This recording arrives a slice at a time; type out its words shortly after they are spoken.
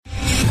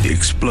The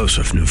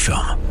explosive new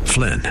film,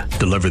 Flynn,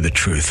 deliver the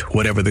truth,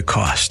 whatever the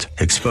cost,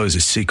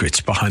 exposes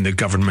secrets behind the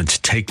government's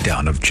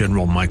takedown of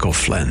General Michael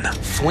Flynn.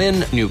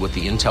 Flynn knew what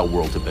the intel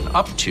world had been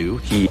up to.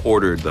 He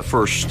ordered the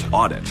first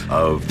audit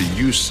of the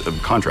use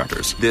of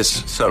contractors.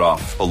 This set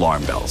off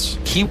alarm bells.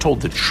 He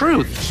told the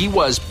truth. He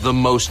was the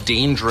most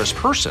dangerous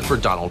person for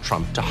Donald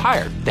Trump to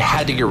hire. They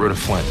had to get rid of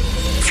Flynn.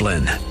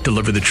 Flynn,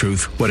 deliver the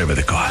truth, whatever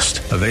the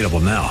cost. Available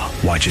now.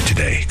 Watch it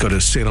today. Go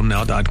to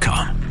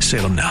salemnow.com.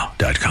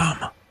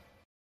 salemnow.com.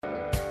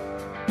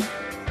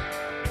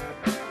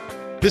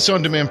 This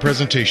on-demand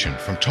presentation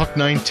from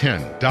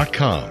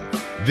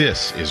Talk910.com.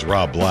 This is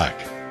Rob Black.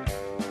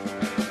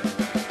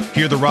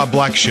 Hear The Rob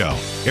Black Show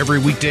every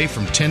weekday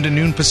from 10 to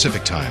noon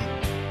Pacific Time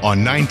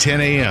on 910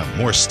 a.m.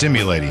 More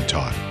stimulating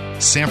talk.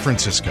 San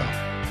Francisco.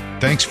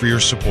 Thanks for your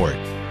support.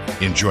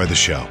 Enjoy the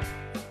show.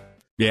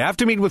 You have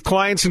to meet with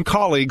clients and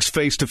colleagues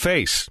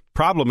face-to-face.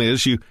 Problem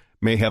is, you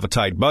may have a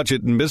tight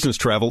budget and business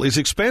travel is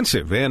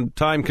expensive and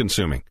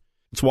time-consuming.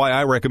 That's why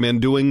I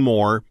recommend doing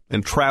more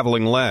and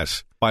traveling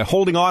less by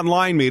holding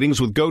online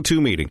meetings with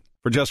GoToMeeting.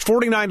 For just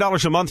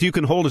 $49 a month, you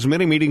can hold as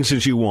many meetings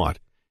as you want.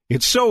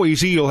 It's so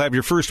easy, you'll have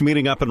your first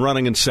meeting up and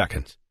running in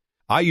seconds.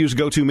 I use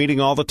GoToMeeting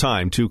all the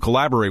time to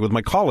collaborate with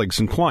my colleagues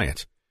and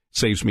clients.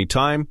 Saves me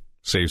time,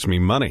 saves me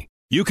money.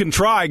 You can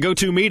try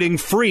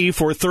GoToMeeting free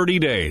for 30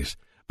 days,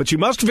 but you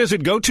must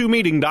visit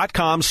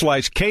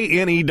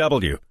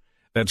GoToMeeting.com/KNEW.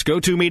 That's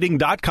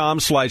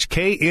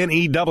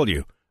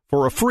GoToMeeting.com/KNEW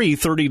for a free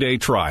 30-day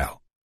trial.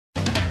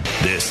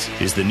 This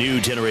is the new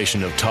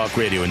generation of talk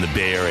radio in the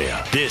Bay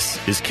Area.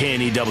 This is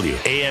KNEW,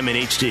 AM and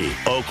HD,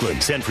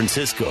 Oakland, San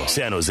Francisco,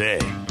 San Jose.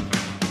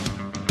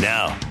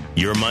 Now,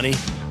 your money,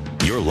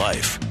 your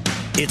life.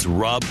 It's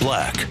Rob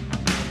Black.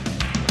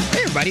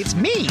 Hey, everybody, it's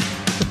me,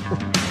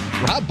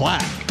 Rob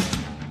Black.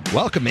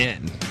 Welcome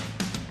in.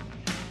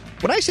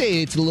 When I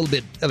say it's a little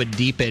bit of a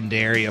deep-end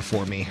area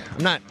for me,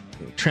 I'm not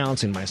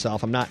trouncing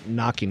myself. I'm not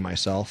knocking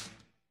myself.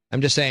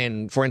 I'm just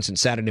saying, for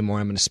instance, Saturday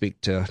morning, I'm going to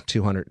speak to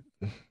 200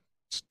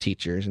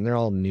 teachers, and they're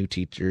all new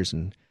teachers,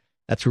 and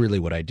that's really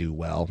what I do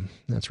well.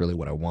 That's really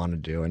what I want to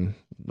do, and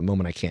the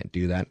moment I can't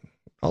do that,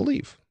 I'll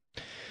leave.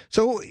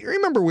 So you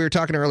remember we were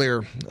talking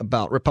earlier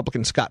about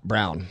Republican Scott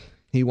Brown.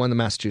 He won the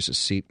Massachusetts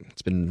seat.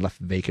 It's been left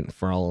vacant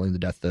following the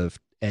death of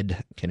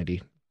Ed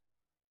Kennedy.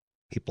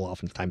 People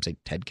oftentimes say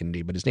Ted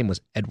Kennedy, but his name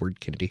was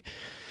Edward Kennedy,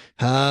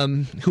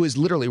 who is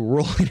literally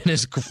rolling in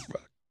his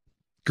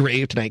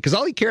grave tonight because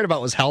all he cared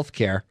about was health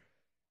care.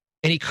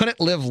 And he couldn't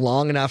live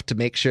long enough to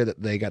make sure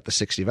that they got the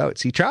 60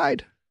 votes. He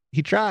tried.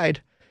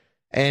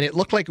 And it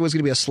looked like it was going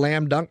to be a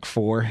slam dunk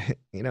for,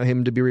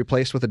 him to be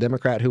replaced with a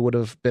Democrat who would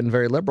have been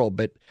very liberal.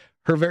 But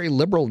her very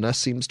liberalness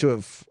seems to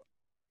have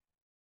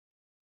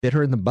bit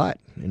her in the butt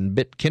and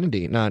bit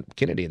Kennedy, not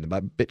Kennedy in the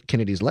butt, bit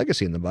Kennedy's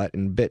legacy in the butt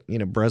and bit,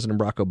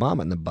 President Barack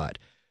Obama in the butt.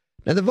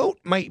 Now, the vote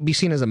might be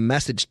seen as a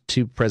message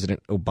to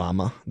President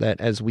Obama that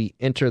as we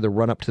enter the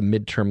run-up to the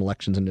midterm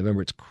elections in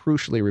November, it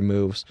crucially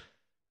removes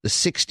the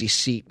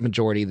 60-seat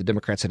majority the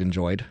Democrats had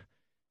enjoyed.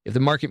 If the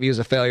market views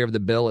a failure of the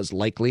bill as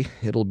likely,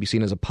 it'll be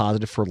seen as a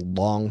positive for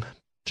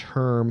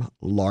long-term,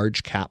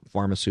 large-cap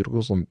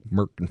pharmaceuticals like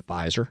Merck and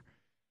Pfizer,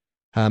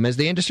 as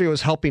the industry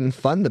was helping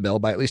fund the bill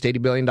by at least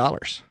 $80 billion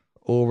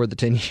over the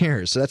 10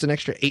 years. So that's an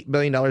extra $8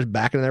 billion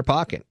back in their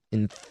pocket.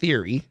 In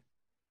theory,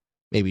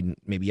 maybe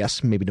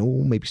yes, maybe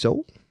no, maybe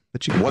so.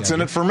 But what's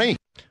in it for me?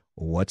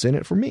 What's in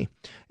it for me?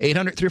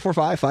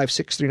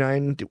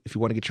 800-345-5639. If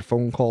you want to get your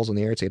phone calls on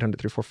the air, it's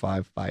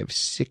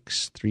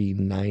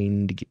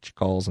 800-345-5639 to get your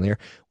calls on the air.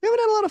 We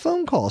haven't had a lot of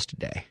phone calls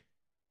today.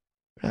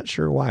 I'm not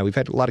sure why. We've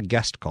had a lot of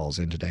guest calls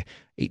in today.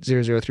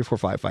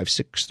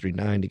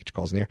 800-345-5639 to get your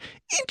calls in the air.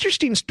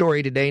 Interesting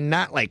story today.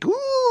 Not like,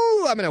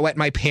 ooh, I'm going to wet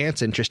my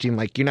pants. Interesting.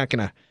 Like, you're not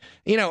going to,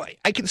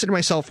 I consider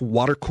myself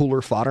water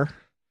cooler fodder.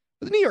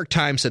 The New York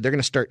Times said they're going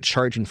to start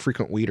charging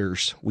frequent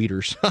weeders.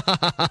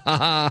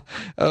 Oh,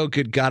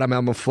 good God, I'm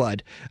Elmer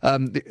Fudd.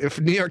 If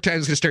New York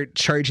Times is going to start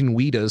charging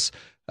weedas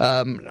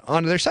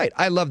onto their site.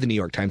 I love the New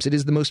York Times. It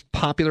is the most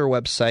popular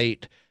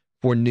website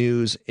for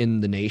news in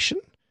the nation.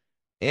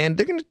 And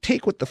they're going to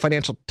take what the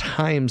Financial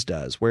Times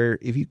does, where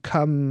if you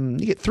come,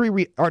 you get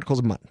 3 articles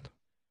a month.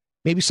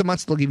 Maybe some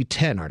months they'll give you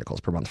 10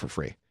 articles per month for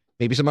free.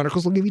 Maybe some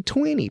articles will give you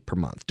 20 per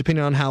month,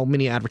 depending on how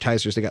many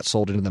advertisers they got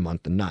sold into the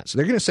month and not. So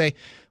they're going to say,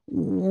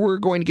 we're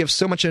going to give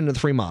so much into the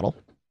free model.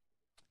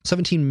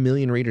 17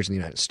 million readers in the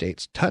United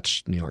States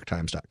touch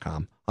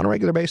NewYorkTimes.com on a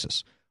regular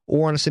basis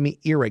or on a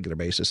semi-irregular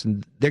basis.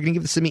 And they're going to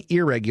give the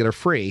semi-irregular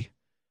free,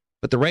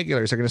 but the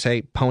regulars are going to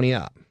say, pony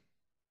up.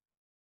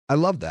 I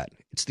love that.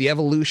 It's the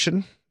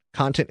evolution.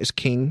 Content is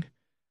king.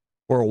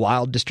 Or a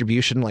wild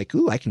distribution like,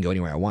 ooh, I can go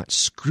anywhere I want.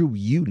 Screw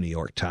you, New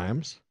York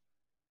Times.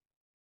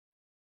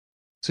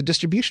 So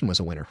distribution was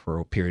a winner for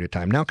a period of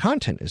time. Now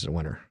content is a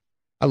winner.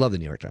 I love the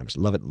New York Times.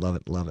 Love it, love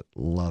it, love it,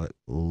 love it,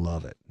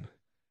 love it.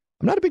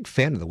 I'm not a big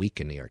fan of the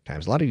weekend New York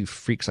Times. A lot of you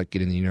freaks like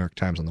getting the New York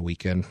Times on the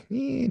weekend.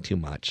 Too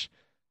much.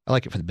 I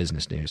like it for the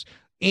business news.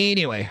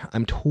 Anyway,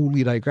 I'm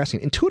totally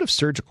digressing. Intuitive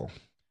Surgical.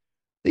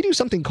 They do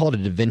something called a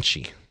Da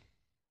Vinci.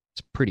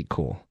 It's pretty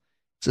cool.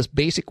 It's this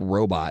basic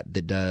robot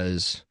that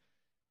does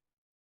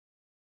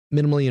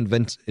minimally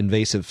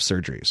invasive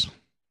surgeries.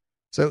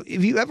 So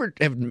have you ever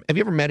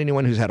met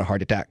anyone who's had a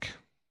heart attack?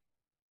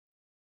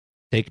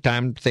 Take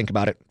time to think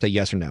about it. Say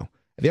yes or no.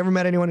 Have you ever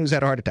met anyone who's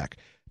had a heart attack?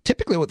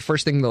 Typically, what the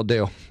first thing they'll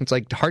do, it's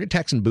like heart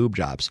attacks and boob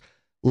jobs.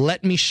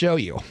 Let me show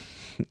you.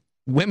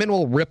 Women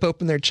will rip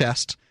open their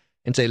chest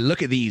and say,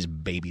 look at these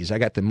babies. I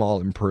got them all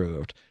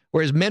improved.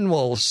 Whereas men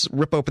will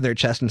rip open their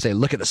chest and say,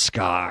 look at the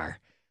scar.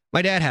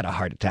 My dad had a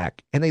heart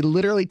attack, and they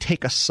literally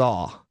take a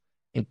saw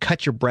and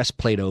cut your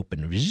breastplate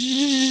open.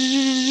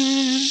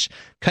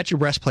 Cut your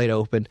breastplate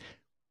open.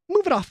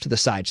 Move it off to the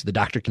side so the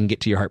doctor can get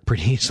to your heart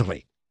pretty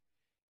easily.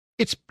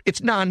 It's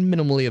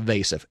non-minimally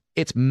invasive.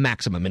 It's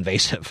maximum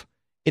invasive.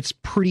 It's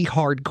pretty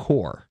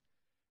hardcore.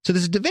 So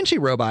this Da Vinci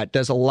robot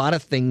does a lot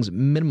of things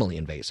minimally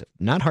invasive.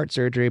 Not heart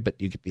surgery, but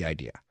you get the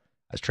idea.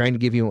 I was trying to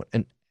give you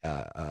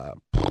a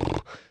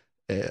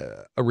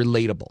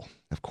relatable.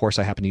 Of course,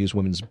 I happen to use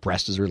women's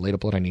breast as a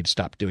relatable, and I need to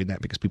stop doing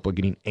that because people are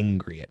getting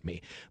angry at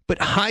me.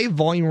 But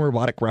high-volume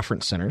robotic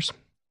reference centers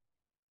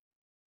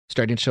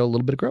starting to show a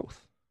little bit of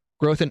growth.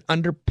 Growth in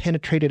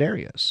under-penetrated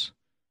areas,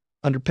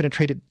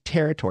 under-penetrated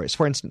territories.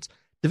 For instance,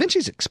 Da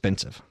Vinci's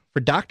expensive. For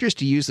doctors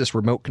to use this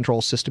remote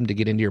control system to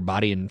get into your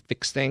body and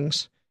fix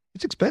things,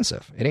 it's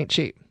expensive. It ain't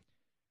cheap.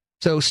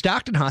 So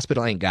Stockton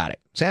Hospital ain't got it.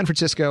 San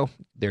Francisco,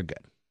 they're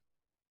good.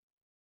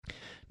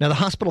 Now, the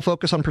hospital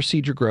focus on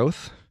procedure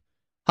growth.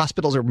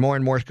 Hospitals are more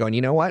and more going,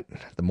 you know what?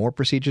 The more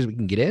procedures we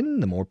can get in,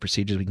 the more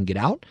procedures we can get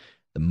out,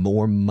 the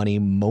more money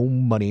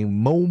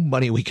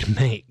we can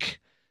make.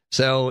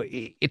 So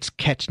it's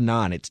catching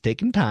on. It's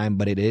taking time,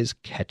 but it is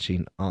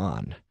catching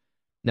on.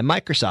 Now,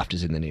 Microsoft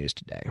is in the news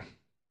today.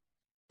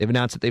 They've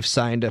announced that they've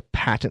signed a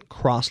patent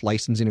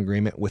cross-licensing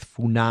agreement with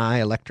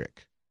Funai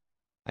Electric.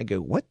 I go,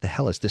 what the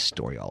hell is this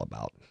story all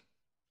about?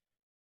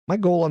 My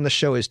goal on the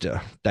show is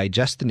to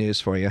digest the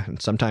news for you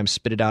and sometimes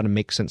spit it out and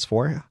make sense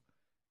for you,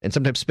 and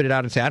sometimes spit it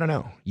out and say, I don't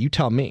know, you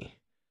tell me.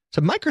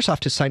 So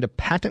Microsoft has signed a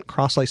patent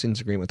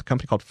cross-licensing agreement with a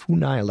company called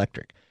Funai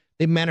Electric.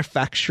 They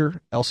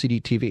manufacture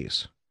LCD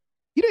TVs.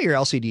 You know your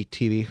LCD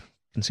TV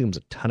consumes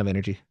a ton of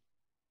energy.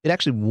 It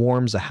actually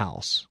warms a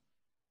house.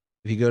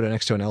 If you go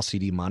next to an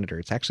LCD monitor,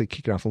 it's actually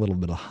kicking off a little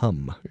bit of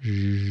hum.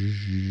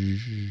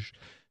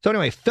 So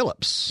anyway,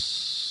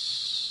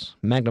 Philips,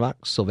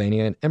 Magnavox,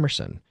 Sylvania, and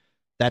Emerson.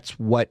 That's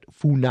what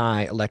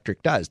Funai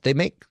Electric does. They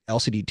make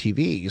LCD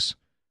TVs,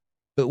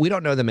 but we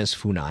don't know them as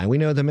Funai. We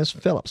know them as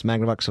Philips,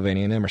 Magnavox,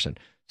 Sylvania, and Emerson.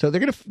 So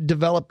they're going to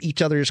develop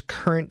each other's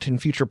current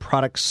and future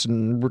products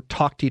and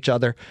talk to each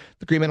other.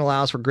 The agreement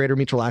allows for greater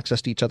mutual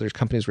access to each other's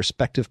company's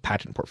respective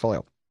patent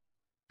portfolio.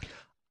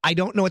 I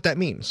don't know what that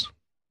means,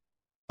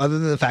 other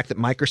than the fact that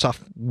Microsoft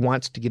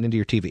wants to get into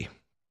your TV.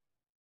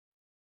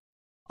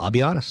 I'll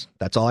be honest.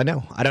 That's all I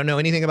know. I don't know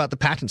anything about the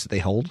patents that they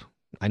hold.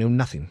 I know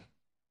nothing.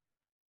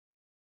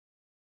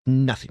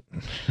 Nothing.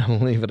 I'll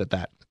leave it at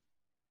that.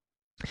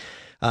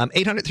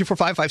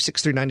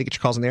 800-345-5639 to get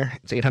your calls in there.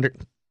 It's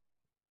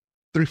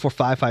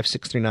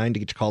 800-345-5639 to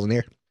get your calls in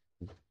there.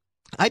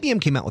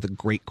 IBM came out with a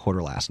great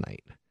quarter last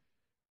night.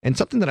 And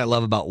something that I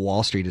love about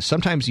Wall Street is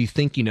sometimes you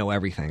think you know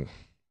everything.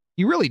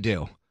 You really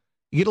do.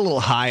 You get a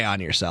little high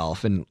on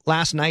yourself. And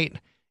last night,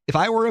 if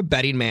I were a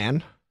betting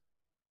man,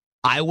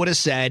 I would have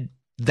said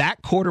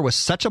that quarter was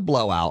such a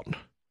blowout.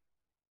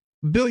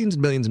 Billions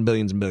and billions and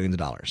billions and billions of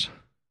dollars.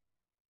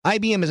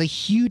 IBM is a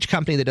huge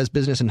company that does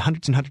business in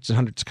hundreds and hundreds and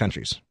hundreds of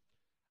countries.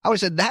 I would have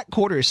said that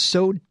quarter is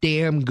so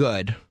damn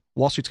good,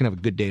 Wall Street's going to have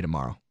a good day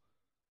tomorrow.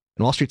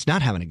 And Wall Street's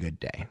not having a good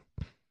day.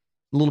 A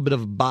little bit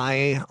of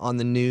buy on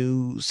the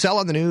news, sell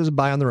on the news,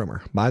 buy on the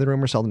rumor. Buy the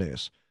rumor, sell the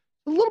news.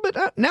 A little bit.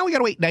 Now we got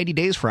to wait 90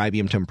 days for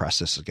IBM to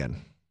impress us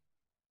again.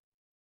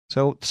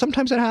 So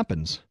sometimes that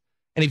happens.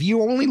 And if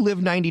you only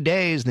live 90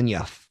 days, then you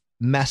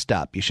messed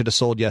up. You should have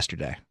sold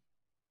yesterday.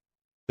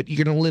 But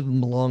you're going to live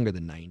longer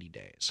than 90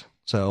 days.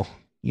 So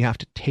you have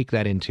to take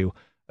that into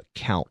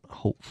account,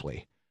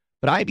 hopefully.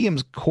 But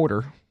IBM's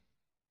quarter,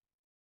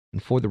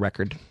 and for the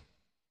record,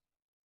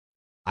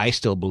 I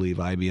still believe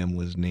IBM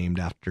was named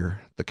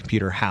after the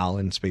computer HAL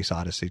in Space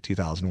Odyssey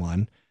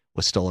 2001,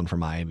 was stolen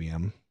from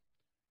IBM.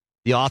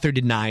 The author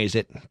denies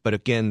it, but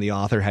again, the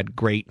author had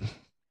great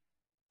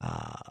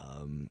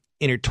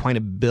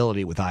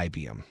intertwinability with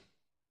IBM,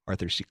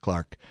 Arthur C.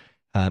 Clarke.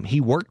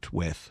 He worked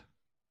with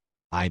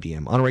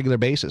IBM on a regular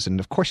basis, and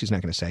of course he's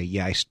not going to say,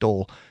 yeah, I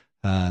stole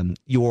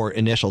your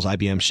initials.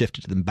 IBM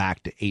shifted them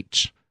back to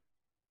H,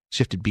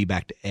 shifted B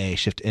back to A,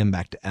 shift M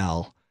back to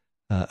L.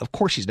 Of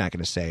course he's not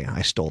going to say,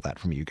 I stole that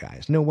from you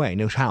guys. No way,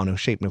 no how, no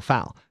shape, no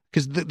foul.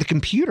 Because the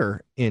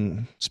computer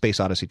in Space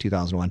Odyssey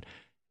 2001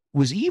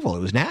 was evil.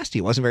 It was nasty.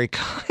 It wasn't very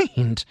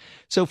kind.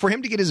 So for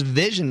him to get his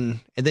vision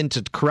and then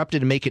to corrupt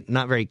it and make it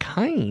not very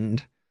kind,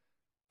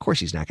 of course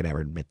he's not going to ever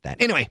admit that.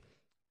 Anyway,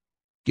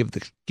 give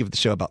the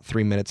show about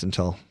 3 minutes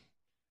until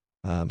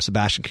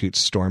Sebastian Coots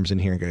storms in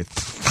here and goes.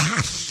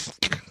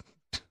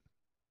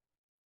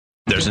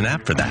 There's an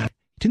app for that.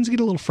 He tends to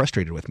get a little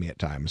frustrated with me at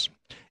times.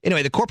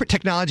 Anyway, the corporate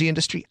technology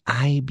industry,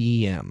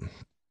 IBM,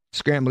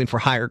 scrambling for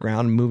higher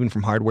ground, moving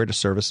from hardware to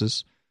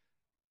services.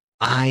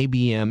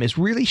 IBM is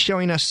really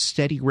showing us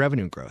steady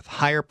revenue growth,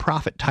 higher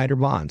profit, tighter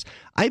bonds.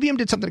 IBM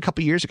did something a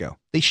couple years ago.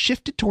 They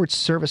shifted towards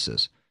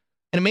services.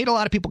 And it made a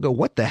lot of people go,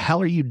 what the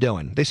hell are you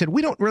doing? They said,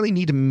 we don't really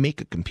need to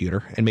make a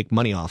computer and make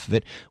money off of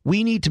it.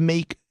 We need to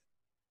make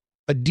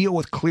a deal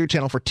with Clear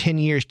Channel for 10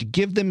 years to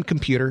give them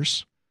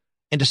computers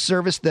and to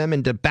service them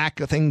and to back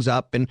things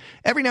up. And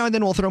every now and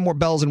then we'll throw more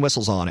bells and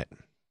whistles on it.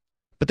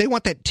 But they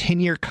want that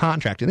 10-year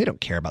contract, and they don't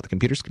care about the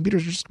computers.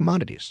 Computers are just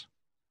commodities.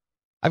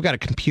 I've got a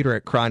computer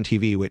at Cron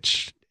TV,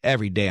 which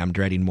every day I'm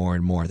dreading more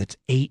and more. That's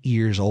 8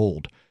 years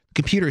old. The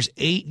computer's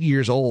 8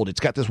 years old. It's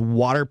got this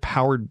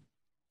water-powered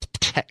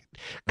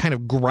kind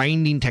of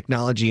grinding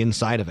technology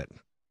inside of it.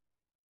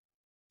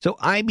 So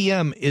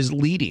IBM is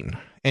leading.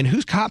 And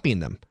who's copying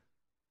them?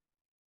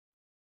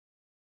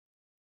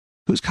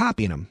 Who's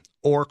copying them?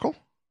 Oracle.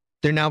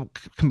 They're now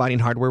combining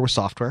hardware with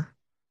software.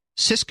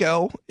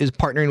 Cisco is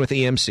partnering with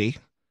EMC.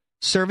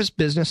 Service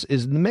business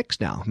is in the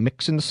mix now.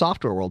 Mix in the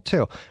software world,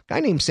 too. A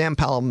guy named Sam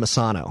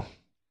Palmisano.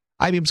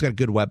 IBM's got a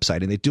good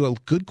website, and they do a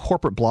good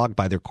corporate blog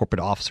by their corporate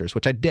officers,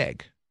 which I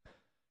dig.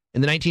 In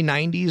the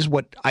 1990s,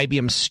 what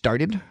IBM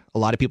started, a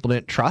lot of people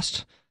didn't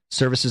trust.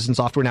 Services and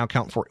software now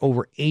account for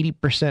over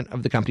 80%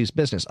 of the company's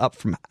business, up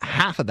from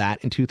half of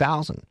that in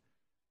 2000.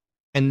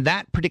 And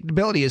that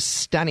predictability is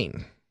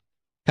stunning.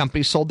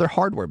 Companies sold their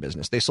hardware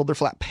business. They sold their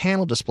flat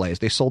panel displays.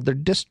 They sold their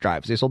disk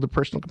drives. They sold their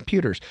personal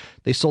computers.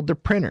 They sold their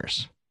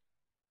printers.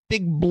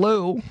 Big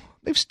Blue,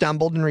 they've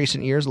stumbled in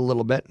recent years a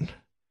little bit.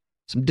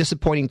 Some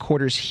disappointing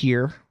quarters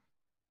here.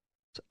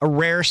 A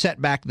rare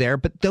setback there,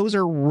 but those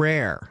are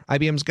rare.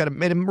 IBM's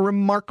made a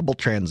remarkable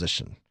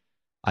transition.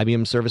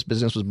 IBM's service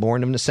business was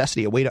born of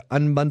necessity, a way to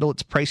unbundle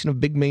its pricing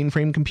of big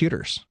mainframe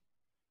computers.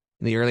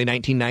 In the early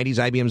 1990s,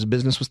 IBM's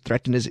business was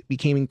threatened as it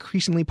became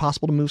increasingly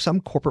possible to move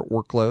some corporate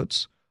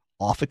workloads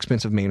off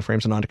expensive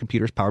mainframes and onto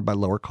computers powered by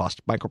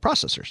lower-cost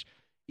microprocessors.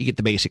 You get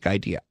the basic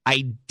idea.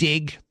 I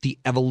dig the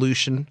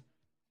evolution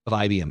of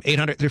IBM.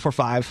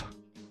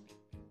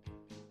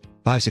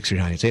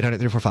 800-345-5639. It's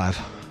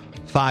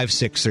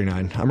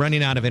 800-345-5639. I'm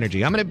running out of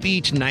energy. I'm going to be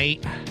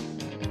tonight,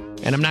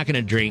 and I'm not going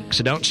to drink,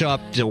 so don't show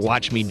up to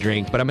watch me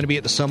drink, but I'm going to be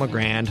at the Soma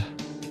Grand,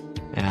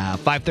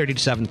 5:30 to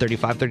 7:30,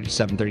 5:30 to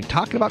 7:30,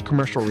 talking about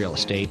commercial real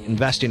estate,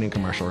 investing in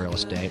commercial real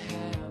estate.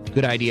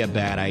 Good idea,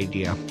 bad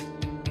idea.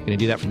 Going to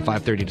do that from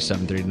 5:30 to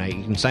 7:30 tonight.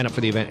 You can sign up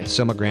for the event at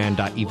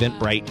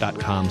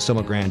somagrand.eventbrite.com,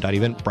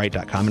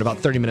 somagrand.eventbrite.com. In about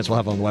 30 minutes, we'll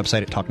have it on the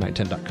website at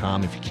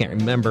talk910.com. If you can't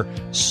remember,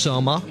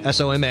 Soma,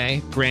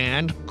 S-O-M-A,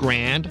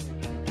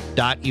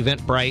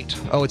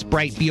 grand.eventbrite. Oh, it's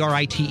Bright,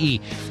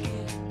 B-R-I-T-E.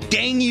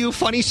 Dang you,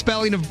 funny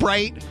spelling of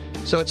bright.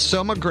 So it's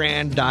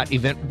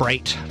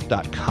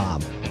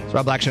somagrand.eventbrite.com. It's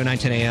Rob Black Show,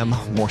 9:10 a.m.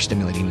 More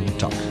stimulating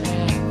talk.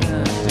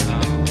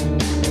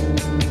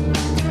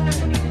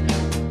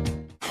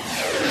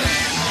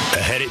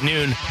 Ahead at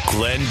noon,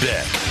 Glenn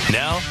Beck.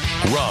 Now,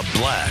 Rob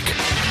Black.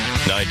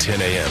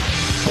 9:10 a.m.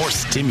 More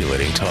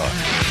stimulating talk.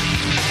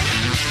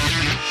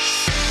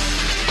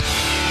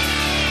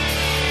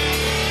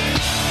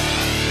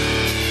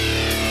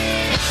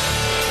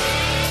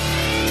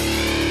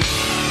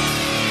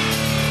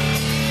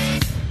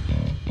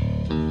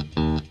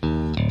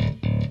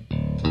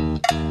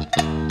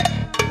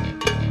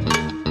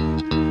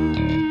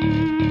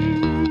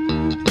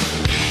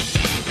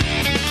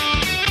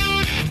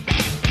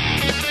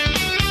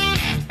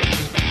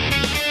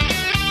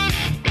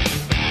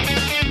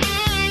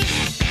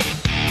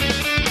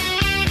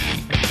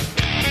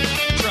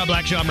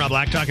 I'm Rob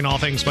Black, talking all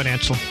things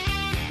financial.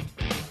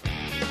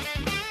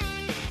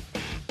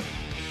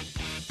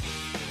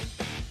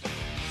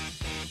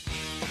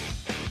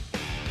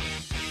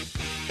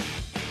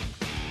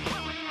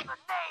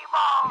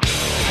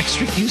 I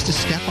used to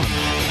step on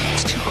that.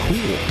 It's too cool.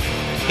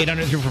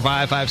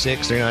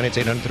 800-345-5639. It's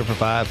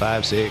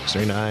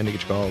 800-345-5639 to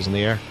get your calls in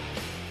the air.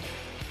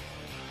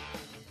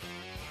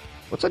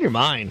 What's on your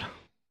mind?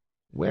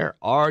 Where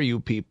are you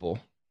people?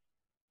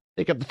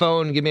 Pick up the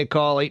phone and give me a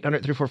call,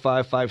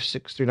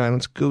 800-345-5639.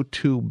 Let's go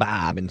to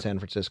Bob in San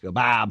Francisco.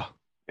 Bob.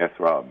 Yes,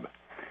 Rob.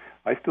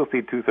 I still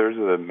see two-thirds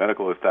of the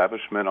medical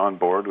establishment on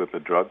board with the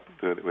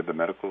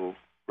medical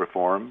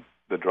reform.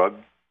 The drug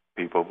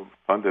people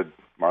funded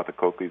Martha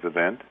Coakley's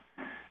event,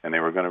 and they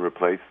were going to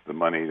replace the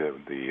money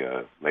that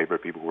the labor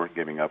people weren't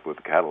giving up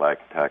with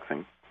Cadillac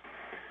taxing.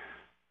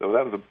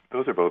 So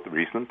those are both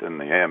recent, and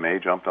the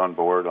AMA jumped on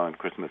board on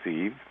Christmas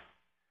Eve.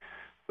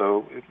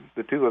 So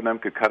the two of them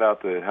could cut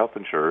out the health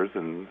insurers,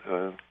 and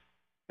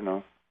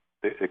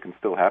it can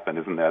still happen.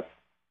 Is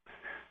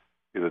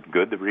it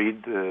good to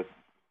read the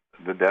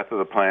death of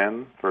the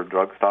plan for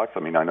drug stocks? I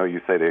mean, I know you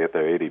say they get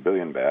their $80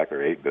 billion back, or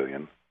 $8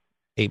 billion.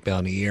 $8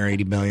 billion a year,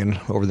 $80 billion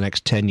over the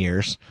next 10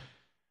 years.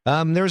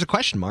 There was a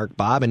question mark,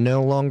 Bob, and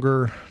no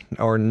longer,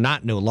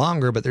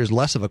 but there's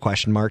less of a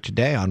question mark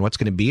today on what's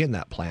going to be in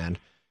that plan.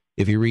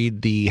 If you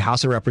read the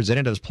House of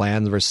Representatives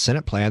plan versus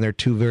Senate plan, they're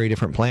two very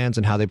different plans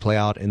in how they play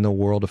out in the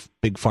world of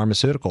big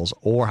pharmaceuticals,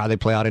 or how they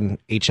play out in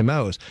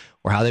HMOs,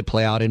 or how they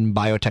play out in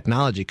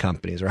biotechnology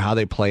companies, or how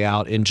they play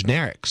out in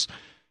generics.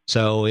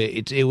 So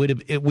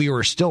we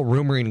were still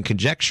rumoring and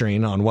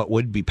conjecturing on what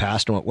would be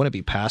passed and what wouldn't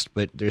be passed,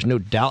 but there's no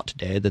doubt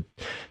today that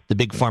the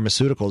big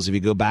pharmaceuticals, if you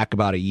go back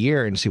about a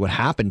year and see what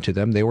happened to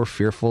them, they were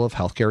fearful of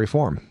healthcare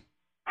reform.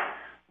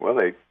 Well,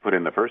 they put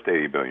in the first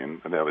 $80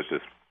 billion, and that was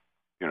just,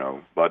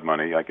 blood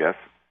money, I guess.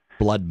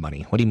 Blood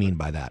money. What do you mean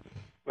by that?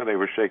 Well, they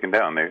were shaken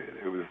down. They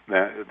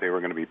were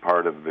going to be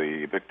part of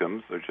the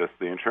victims, or just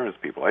the insurance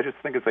people. I just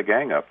think it's a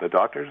gang up. The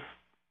doctors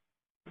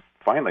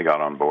finally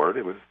got on board.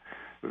 It was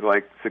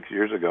like 6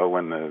 years ago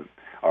when the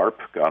ARP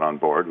got on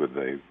board with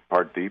the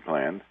Part D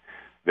plan,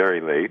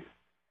 very late.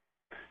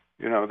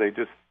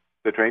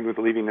 The train was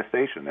leaving the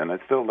station, and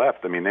it still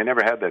left. I mean, they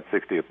never had that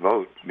 60th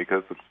vote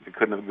because it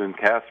couldn't have been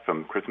cast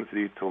from Christmas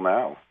Eve till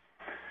now.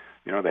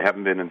 They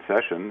haven't been in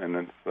session, and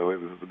then, so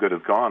it was as good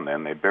as gone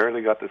then. They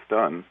barely got this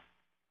done,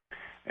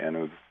 and it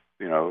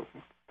was,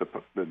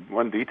 the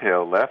one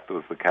detail left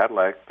was the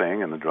Cadillac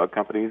thing, and the drug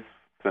companies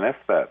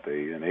finessed that.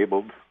 They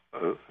enabled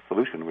a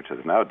solution which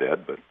is now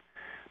dead, but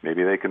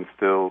maybe they can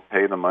still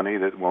pay the money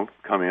that won't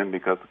come in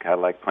because the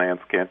Cadillac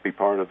plants can't be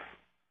part of,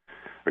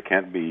 or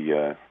can't be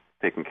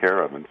taken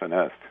care of and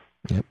finessed.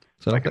 Yep.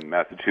 So like in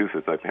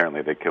Massachusetts,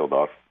 apparently they killed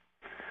off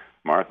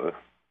Martha.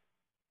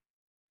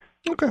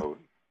 Okay. So,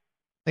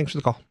 thanks for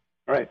the call.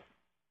 All right.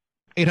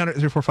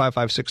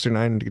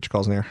 800-345-5639 to get your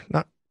calls in there.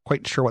 Not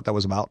quite sure what that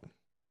was about.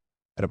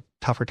 I had a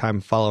tougher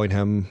time following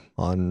him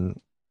than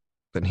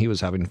he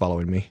was having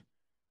following me.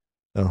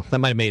 So that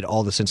might have made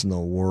all the sense in the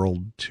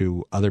world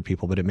to other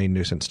people, but it made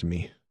no sense to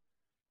me.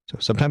 So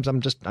sometimes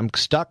I'm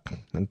stuck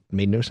and it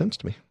made no sense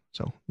to me.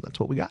 So that's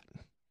what we got.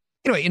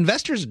 Anyway,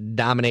 investors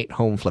dominate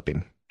home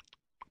flipping.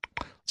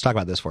 Let's talk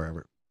about this for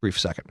a brief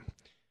second.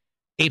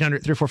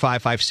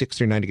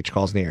 800-345-5639 to get your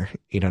calls in the air.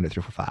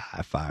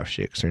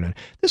 800-345-5639.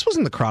 This was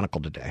in the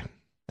Chronicle today.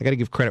 I got to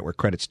give credit where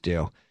credit's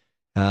due.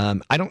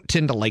 I don't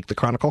tend to like the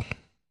Chronicle.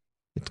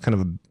 It's kind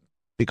of a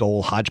big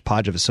old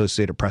hodgepodge of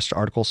Associated Press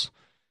articles.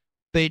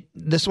 But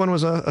this one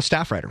was a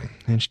staff writer,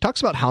 and she talks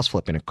about house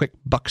flipping, a quick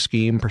buck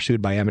scheme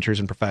pursued by amateurs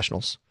and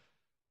professionals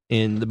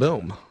in the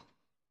boom.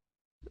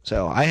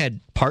 So I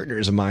had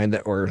partners of mine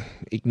that were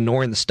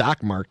ignoring the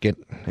stock market,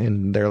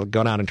 and they're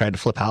going out and trying to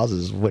flip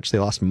houses, of which they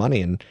lost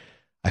money, and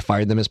I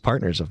fired them as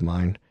partners of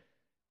mine.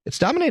 It's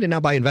dominated now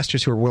by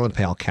investors who are willing to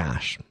pay all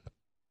cash,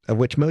 of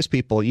which most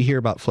people, you hear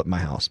about flip my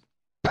house.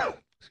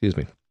 Excuse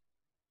me.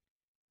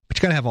 But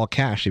you got to have all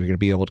cash if you're going to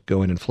be able to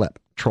go in and flip.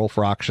 Troll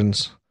for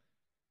auctions.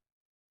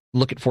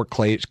 Look at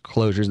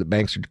foreclosures that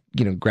banks are,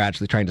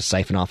 gradually trying to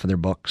siphon off of their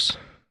books.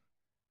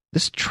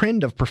 This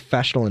trend of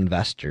professional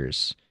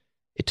investors,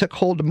 it took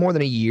hold more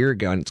than a year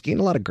ago, and it's gained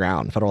a lot of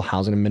ground. Federal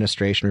Housing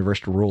Administration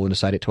reversed a rule and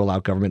decided to allow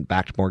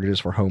government-backed mortgages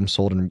for homes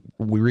sold and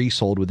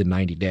resold within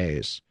 90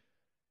 days.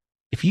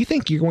 If you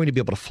think you're going to be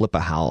able to flip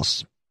a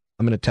house,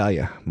 I'm going to tell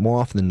you, more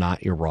often than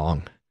not, you're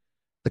wrong.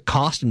 The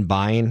cost in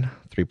buying,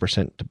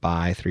 3% to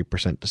buy,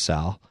 3% to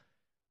sell,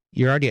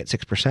 you're already at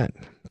 6%.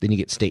 Then you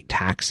get state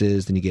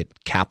taxes. Then you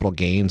get capital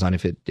gains on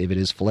if it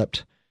is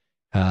flipped.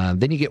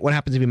 Then you get what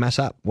happens if you mess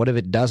up. What if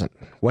it doesn't?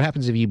 What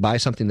happens if you buy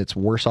something that's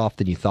worse off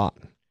than you thought?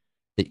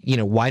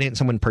 Why didn't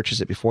someone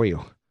purchase it before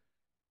you?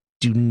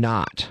 Do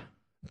not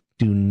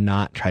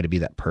try to be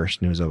that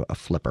person who's a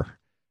flipper.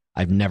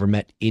 I've never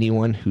met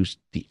anyone who's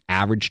the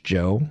average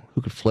Joe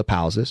who could flip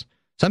houses.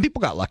 Some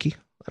people got lucky.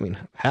 I mean,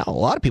 hell, a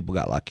lot of people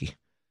got lucky.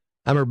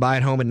 I remember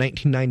buying home in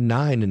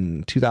 1999, and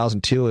in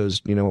 2002, it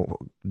was,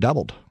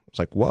 doubled. It's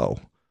like, whoa,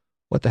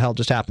 what the hell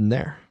just happened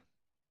there?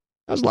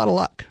 That was a lot of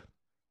luck.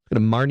 Go to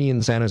Marnie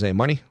in San Jose.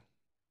 Marnie?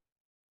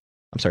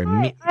 I'm sorry.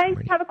 Hi, I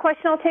Marnie. have a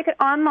question. I'll take it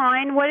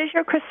online. What is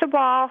your crystal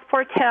ball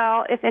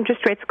foretell if interest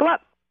rates go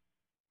up?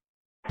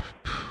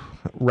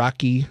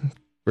 Rocky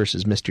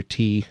versus Mr.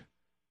 T.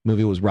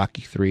 Movie was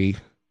Rocky 3.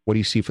 What do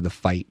you see for the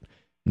fight?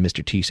 And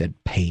Mr. T said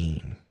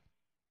pain.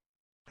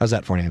 How's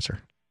that for an answer?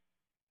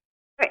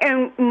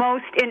 And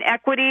most in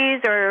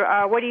equities,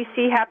 or what do you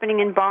see happening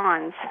in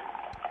bonds?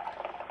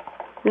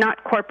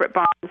 Not corporate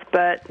bonds,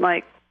 but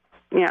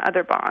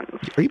other bonds.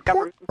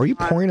 Are you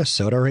pouring a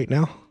soda right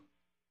now?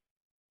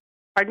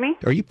 Pardon me?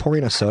 Are you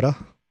pouring a soda?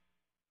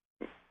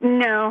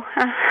 No.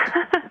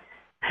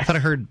 I thought I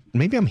heard,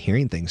 maybe I'm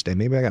hearing things today.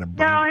 Maybe I got a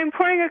brain. No, I'm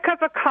pouring a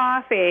cup of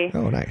coffee.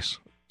 Oh, nice.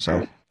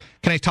 So,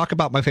 can I talk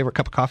about my favorite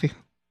cup of coffee?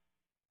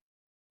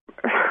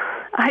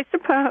 I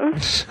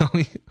suppose. So,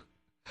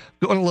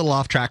 going a little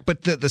off track,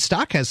 but the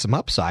stock has some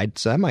upside,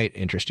 so that might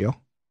interest you.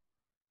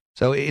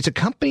 So it's a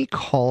company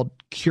called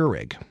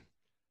Keurig.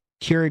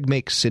 Keurig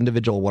makes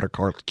individual what are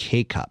called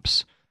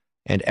K-Cups.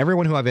 And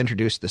everyone who I've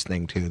introduced this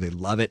thing to, they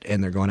love it,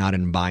 and they're going out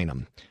and buying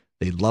them.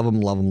 They love them,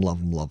 love them, love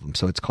them, love them.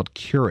 So it's called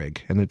Keurig,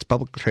 and it's a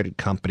publicly traded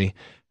company.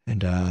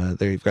 And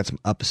they've got some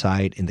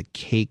upside in the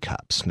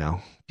K-Cups.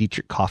 Now,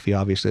 Dietrich Coffee,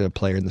 obviously, a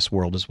player in this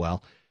world as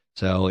well.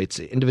 So it's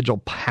individual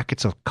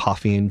packets of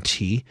coffee and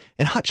tea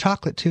and hot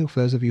chocolate, too, for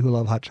those of you who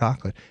love hot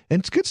chocolate. And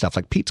it's good stuff.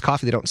 Like Peet's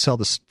Coffee, they don't sell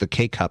the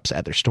K-Cups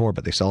at their store,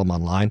 but they sell them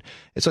online.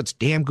 And so it's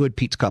damn good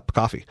Peet's Cup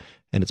coffee.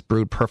 And it's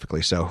brewed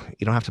perfectly. So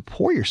you don't have to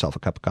pour yourself a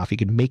cup of coffee.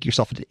 You can make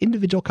yourself an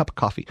individual cup of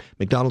coffee.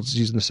 McDonald's is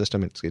using the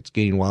system. It's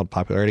gaining wild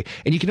popularity.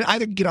 And you can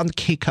either get on the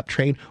K-Cup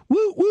train,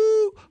 woo,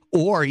 woo,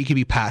 or you can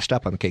be passed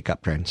up on the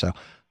K-Cup train. So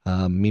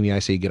Mimi, I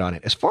say get on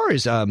it. As far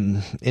as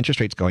interest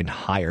rates going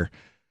higher,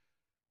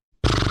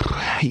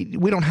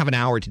 we don't have an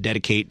hour to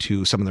dedicate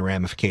to some of the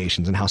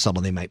ramifications and how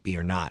subtle they might be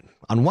or not.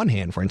 On one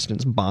hand, for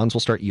instance, bonds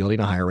will start yielding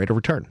a higher rate of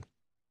return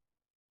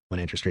when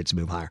interest rates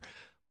move higher.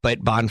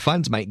 But bond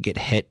funds might get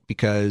hit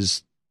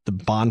because the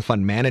bond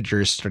fund manager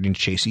is starting to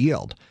chase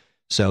yield.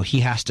 So he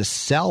has to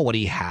sell what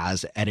he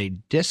has at a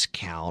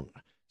discount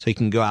so he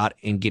can go out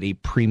and get a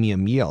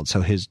premium yield.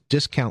 So his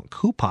discount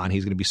coupon,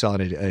 he's going to be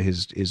selling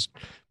his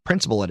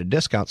principal at a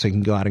discount so he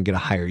can go out and get a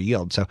higher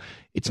yield. So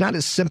it's not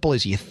as simple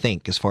as you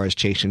think as far as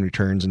chasing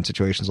returns and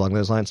situations along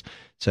those lines.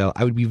 So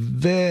I would be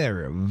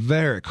very,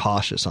 very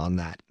cautious on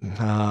that.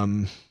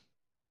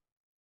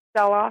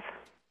 Sell off?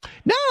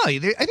 No, I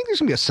think there's going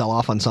to be a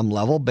sell-off on some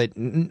level, but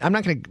I'm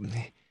not going to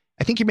 –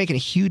 I think you're making a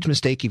huge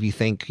mistake if you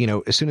think,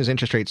 as soon as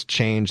interest rates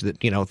change that,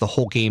 the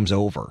whole game's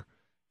over.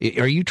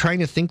 Are you trying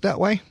to think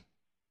that way?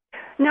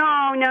 No.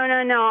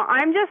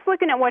 I'm just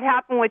looking at what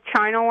happened with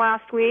China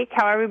last week,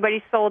 how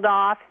everybody sold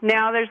off.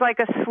 Now there's like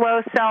a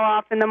slow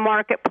sell-off in the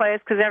marketplace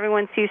because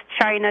everyone sees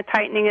China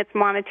tightening its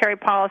monetary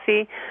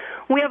policy.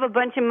 We have a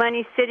bunch of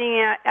money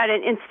sitting at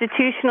an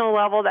institutional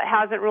level that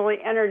hasn't really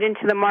entered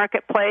into the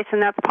marketplace,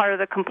 and that's part of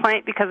the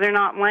complaint because they're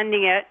not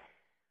lending it.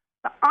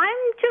 I'm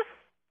just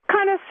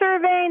kind of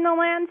surveying the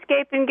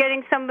landscape and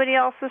getting somebody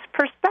else's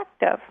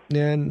perspective.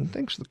 And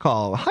thanks for the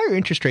call. Higher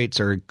interest rates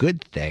are a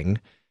good thing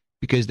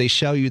because they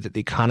show you that the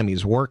economy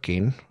is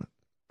working.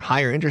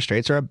 Higher interest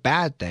rates are a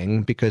bad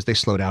thing because they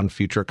slow down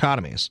future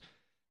economies.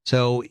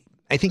 So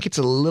I think it's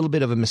a little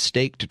bit of a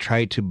mistake to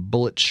try to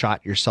bullet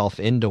shot yourself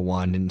into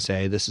one and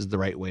say, this is the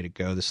right way to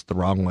go, this is the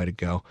wrong way to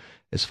go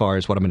as far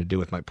as what I'm going to do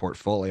with my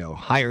portfolio.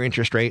 Higher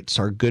interest rates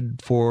are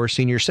good for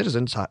senior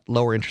citizens.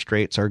 Lower interest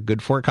rates are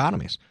good for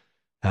economies.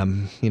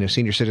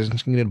 Senior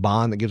citizens can get a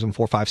bond that gives them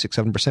 4, 5, 6,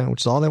 7%,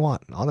 which is all they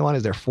want. All they want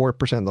is their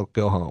 4%, they'll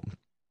go home.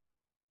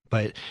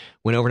 But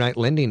when overnight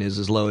lending is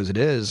as low as it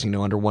is,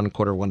 under 1/4,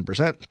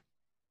 1%,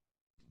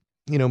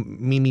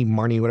 Mimi,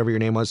 Marnie, whatever your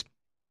name was,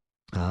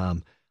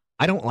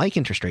 I don't like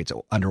interest rates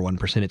under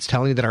 1%. It's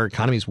telling you that our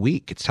economy is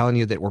weak. It's telling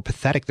you that we're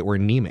pathetic, that we're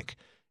anemic.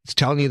 It's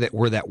telling you that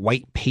we're that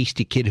white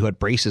pasty kid who had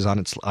braces on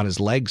his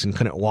legs and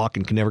couldn't walk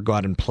and could never go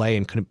out and play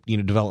and couldn't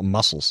develop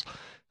muscles.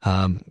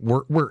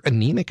 We're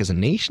anemic as a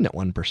nation at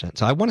 1%.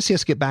 So I want to see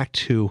us get back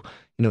to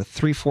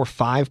 3, 4,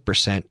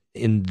 5%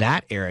 in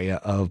that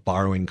area of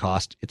borrowing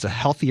cost. It's a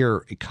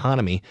healthier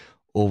economy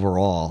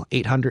overall.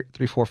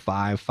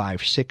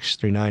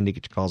 800-345-5639 to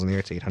get your calls in the air.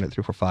 It's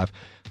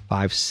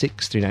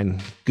 800-345-5639.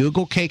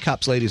 Google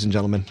K-Cups, ladies and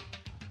gentlemen.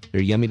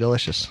 They're yummy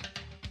delicious.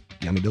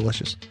 Yummy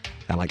delicious.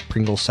 Kind of like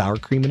Pringles sour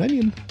cream and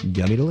onion.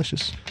 Yummy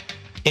delicious.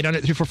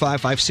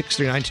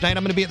 800-345-5639. Tonight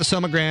I'm going to be at the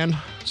Soma Grand.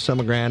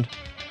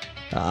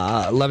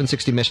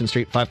 1160 Mission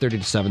Street, 5:30 to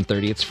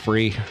 7:30. It's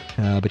free,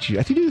 but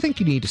I do think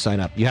you need to sign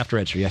up. You have to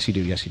register. Yes, you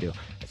do.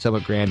 At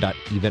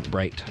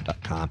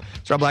SomaGrand.eventbrite.com.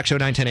 It's Rob Black Show,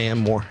 9-10 a.m.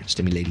 More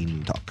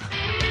stimulating talk.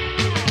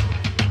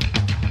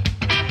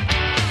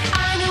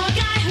 I know a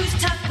guy who's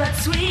tough but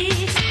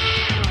sweet.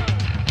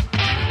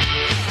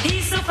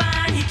 He's so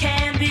fine he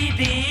can be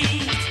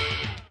beat.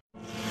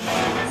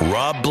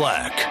 Rob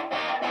Black,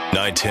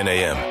 9-10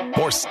 a.m.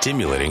 More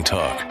stimulating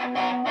talk.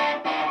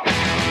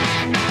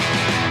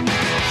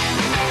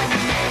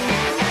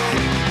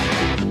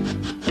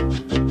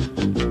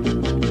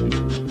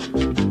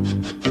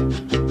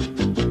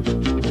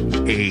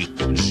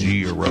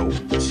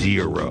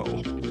 Zero,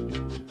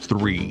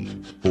 3,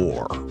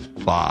 4,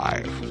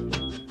 5,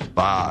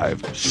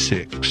 5,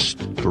 6,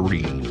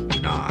 3,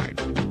 9.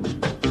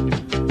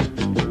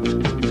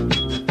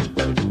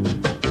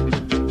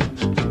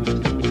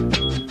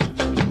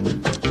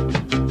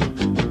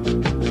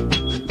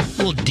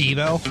 Little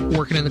Devo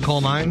working in the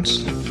coal mines.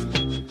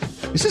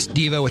 Is this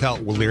Devo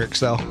without lyrics,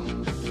 though?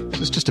 Is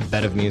this just a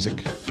bed of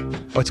music?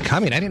 Oh, it's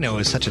coming. I didn't know it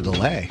was such a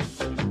delay.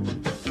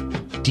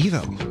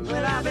 Devo.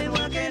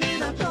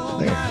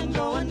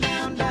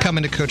 There.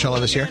 Coming to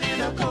Coachella this year.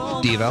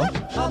 Devo.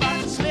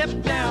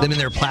 Them in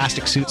their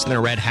plastic suits and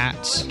their red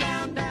hats.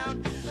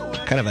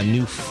 Kind of a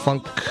new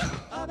funk,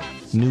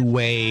 new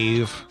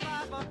wave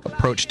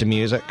approach to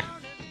music.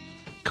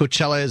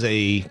 Coachella is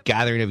a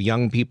gathering of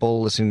young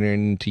people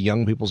listening to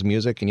young people's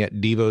music, and yet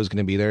Devo is going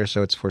to be there,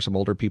 so it's for some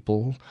older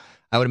people.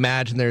 I would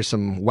imagine there's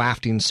some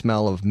wafting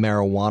smell of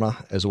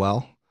marijuana as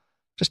well.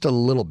 Just a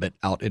little bit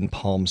out in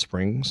Palm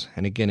Springs.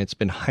 And again, it's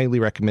been highly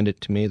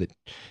recommended to me that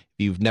if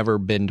you've never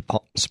been to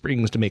Palm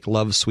Springs to make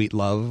love, sweet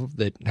love,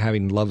 that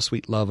having love,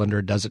 sweet love under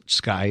a desert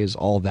sky is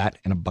all that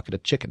and a bucket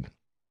of chicken.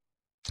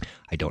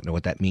 I don't know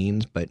what that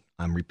means, but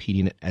I'm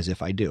repeating it as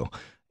if I do.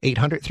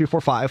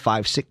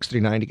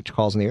 800-345-5639 to get your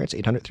calls on the air. It's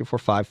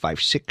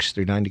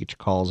 800-345-5639 to get your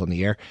calls on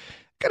the air.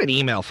 Got an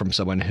email from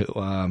someone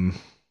who,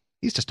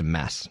 he's just a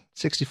mess.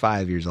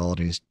 65 years old,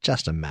 and he's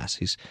just a mess.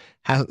 He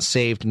hasn't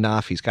saved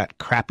enough. He's got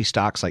crappy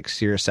stocks like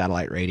Sirius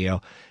Satellite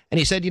Radio. And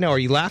he said, are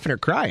you laughing or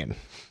crying?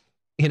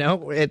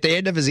 At the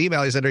end of his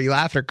email, he said, are you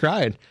laughing or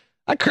crying?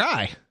 I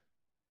cry.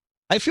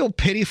 I feel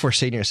pity for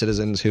senior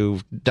citizens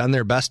who've done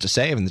their best to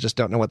save and just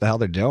don't know what the hell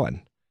they're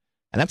doing.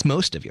 And that's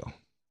most of you.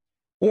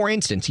 For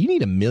instance, you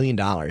need $1 million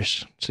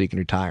so you can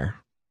retire.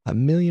 $1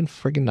 million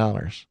friggin'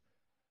 dollars.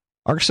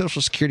 Our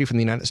Social Security from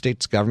the United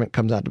States government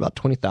comes out to about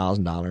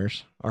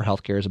 $20,000. Our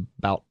health care is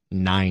about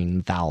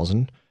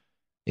 $9,000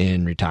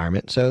 in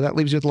retirement. So that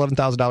leaves you with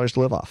 $11,000 to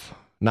live off.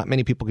 Not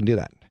many people can do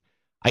that.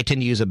 I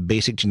tend to use a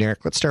basic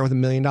generic. Let's start with $1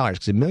 million,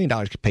 because $1 million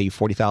could pay you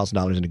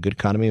 $40,000 in a good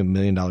economy. $1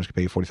 million could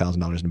pay you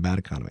 $40,000 in a bad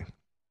economy.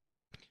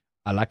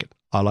 I like it.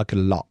 I like it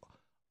a lot.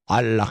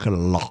 I like it a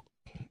lot.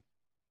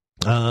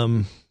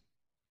 So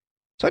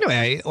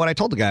anyway, what I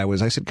told the guy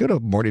was, I said, go to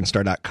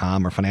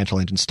Morningstar.com or Financial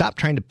Engine. Stop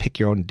trying to pick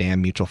your own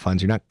damn mutual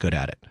funds. You're not good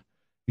at it.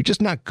 You're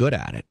just not good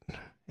at it.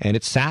 And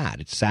it's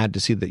sad. It's sad to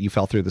see that you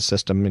fell through the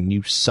system and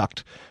you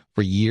sucked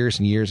for years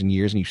and years and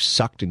years, and you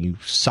sucked and you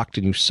sucked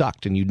and you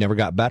sucked and you never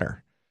got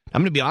better.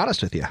 I'm going to be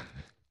honest with you.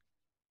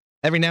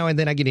 Every now and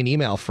then I get an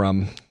email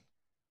from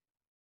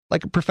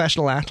like a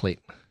professional athlete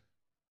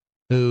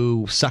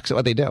who sucks at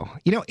what they do.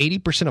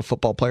 80% of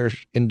football players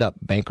end up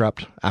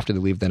bankrupt after they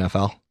leave the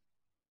NFL.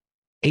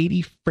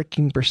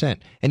 80%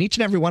 and each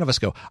and every one of us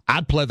go,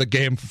 I'd play the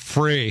game for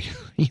free.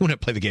 You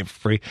wouldn't play the game for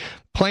free.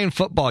 Playing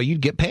football,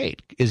 you'd get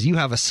paid, because you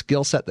have a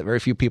skill set that very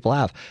few people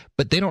have,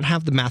 but they don't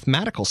have the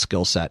mathematical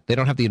skill set. They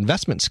don't have the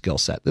investment skill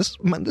set. This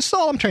is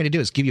all I'm trying to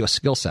do, is give you a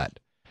skill set.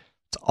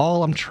 It's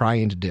all I'm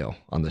trying to do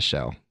on this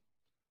show.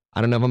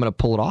 I don't know if I'm going to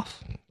pull it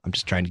off. I'm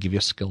just trying to give you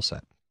a skill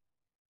set.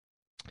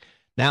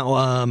 Now,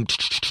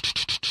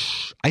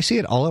 I see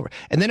it all over.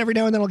 And then every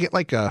now and then I'll get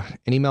like an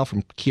email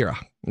from Kira.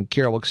 And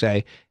Kira will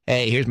say,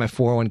 hey, here's my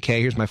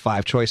 401k. Here's my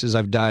 5 choices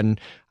I've done.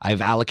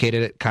 I've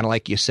allocated it kind of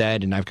like you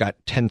said, and I've got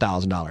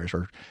 $10,000.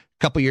 Or a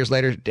couple years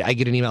later, I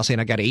get an email saying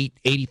I got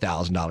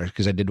 $80,000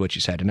 because I did what you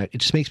said. And it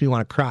just makes me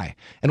want to cry.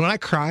 And when I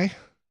cry,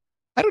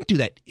 I don't do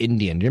that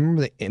Indian. Do you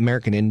remember the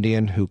American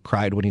Indian who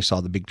cried when he saw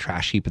the big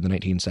trash heap in the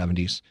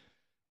 1970s?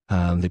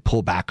 They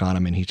pull back on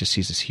him, and he just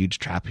sees this huge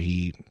trash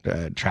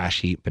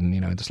heap,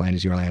 and this land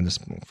is your land, this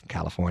from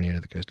California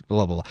to the coast,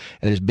 blah, blah, blah.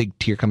 And there's a big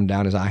tear coming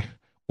down his eye.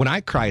 When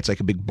I cry, it's like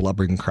a big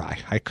blubbering cry.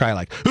 I cry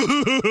like,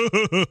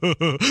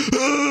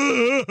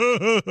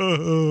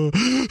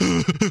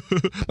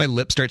 my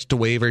lip starts to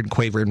waver and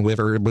quaver and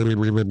wiver.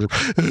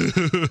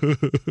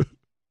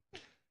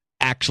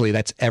 Actually,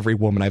 that's every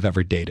woman I've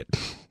ever dated.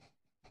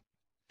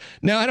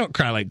 No, I don't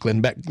cry like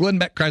Glenn Beck. Glenn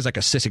Beck cries like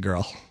a sissy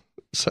girl.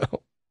 So,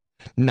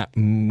 not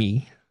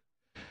me.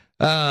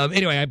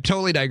 Anyway, I'm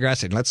totally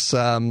digressing. Let's,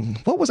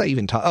 what was I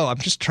even talking? Oh, I'm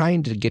just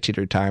trying to get you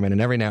to retirement.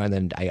 And every now and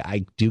then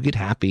I do get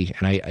happy,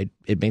 and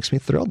it makes me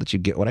thrilled that you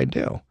get what I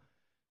do.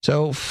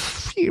 So,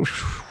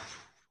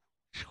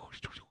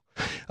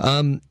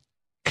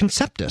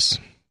 Conceptus.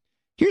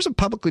 Here's a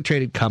publicly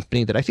traded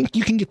company that I think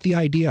you can get the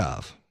idea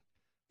of.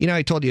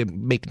 I told you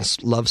making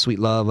love, sweet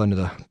love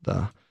under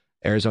the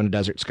Arizona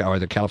desert sky, or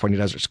the California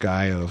desert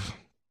sky of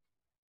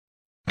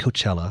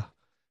Coachella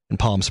and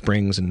Palm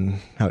Springs, and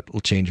how it will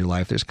change your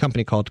life. There's a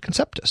company called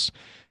Conceptus.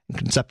 And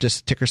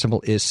Conceptus ticker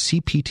symbol is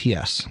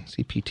CPTS.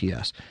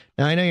 CPTS.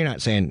 Now, I know you're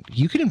not saying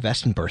you can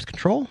invest in birth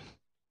control.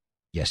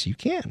 Yes, you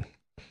can.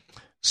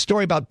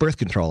 Story about birth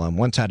control. I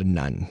once had a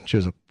nun. I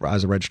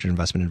was a registered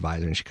investment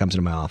advisor, and she comes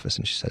into my office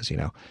and she says,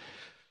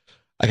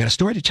 I got a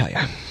story to tell you.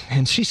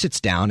 And she sits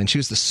down, and she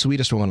was the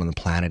sweetest woman on the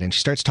planet, and she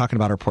starts talking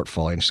about her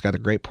portfolio, and she's got a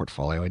great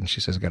portfolio, and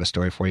she says, I got a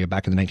story for you.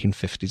 Back in the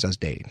 1950s, I was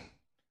dating.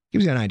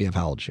 Gives you an idea of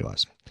how old she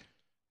was.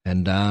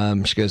 And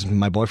she goes,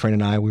 my boyfriend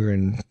and I, we were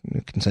in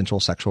a consensual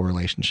sexual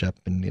relationship,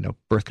 and,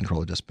 birth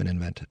control had just been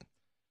invented.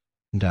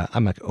 And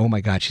I'm like, oh, my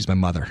God, she's my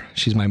mother.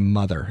 She's my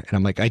mother. And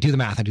I'm like, I do the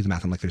math.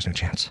 I'm like, there's no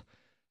chance.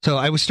 So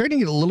I was starting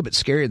to get a little bit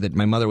scared that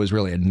my mother was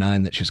really a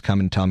nun, that she was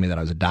coming and telling me that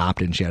I was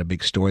adopted, and she had a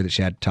big story that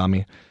she had to tell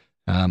me.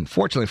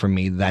 Fortunately for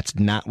me, that's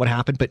not what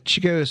happened. But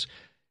she goes,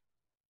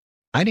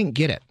 I didn't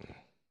get it.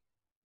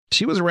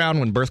 She was around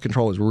when birth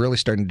control was really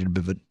starting to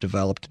be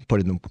developed, and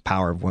put in the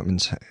power of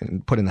women's,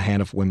 put in the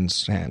hand of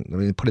women's hand. I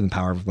mean, put in the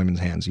power of women's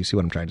hands. You see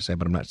what I'm trying to say,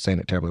 but I'm not saying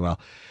it terribly well.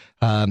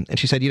 And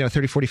she said,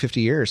 30, 40,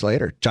 50 years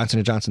later,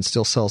 Johnson & Johnson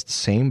still sells the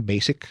same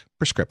basic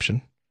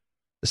prescription,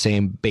 the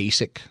same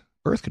basic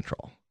birth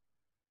control.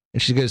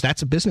 And she goes,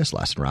 that's a business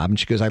lesson, Rob. And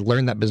she goes, I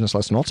learned that business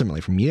lesson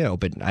ultimately from you,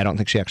 but I don't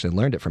think she actually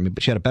learned it from me.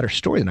 But she had a better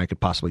story than I could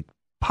possibly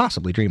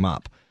dream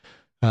up.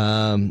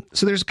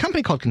 So there's a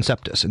company called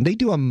Conceptus, and they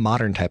do a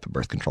modern type of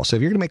birth control. So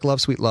if you're going to make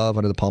love, sweet love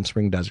under the Palm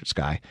Springs desert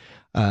sky,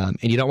 and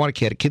you don't want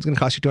a kid's going to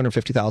cost you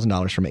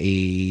 $250,000 from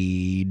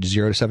age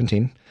 0 to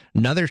 17,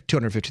 another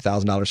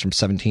 $250,000 from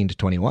 17 to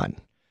 21.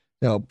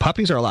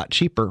 Puppies are a lot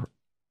cheaper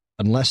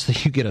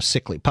unless you get a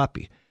sickly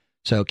puppy.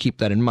 So keep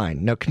that in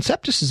mind. Now,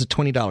 Conceptus is a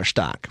 $20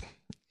 stock.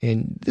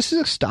 And this is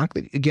a stock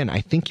that, again, I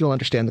think you'll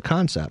understand the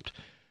concept.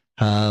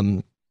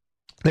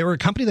 They were a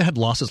company that had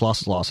losses.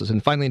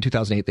 And finally in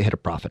 2008, they hit a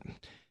profit.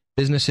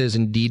 Business has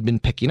indeed been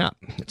picking up.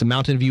 It's a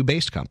Mountain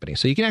View-based company.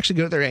 So you can actually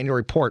go to their annual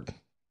report,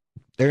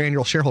 their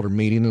annual shareholder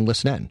meeting, and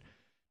listen in.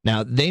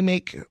 Now, they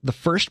make the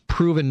first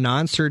proven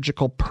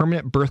non-surgical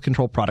permanent birth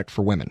control product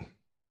for women.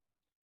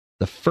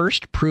 The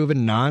first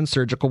proven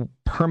non-surgical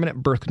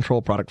permanent birth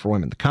control product for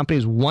women. The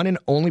company's one and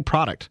only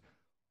product.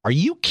 Are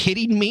you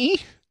kidding me?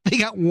 They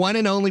got one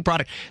and only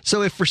product.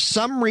 So if for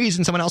some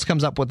reason someone else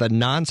comes up with a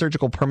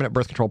non-surgical permanent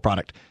birth control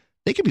product,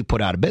 they could be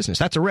put out of business.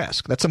 That's a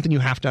risk. That's something you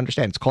have to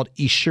understand. It's called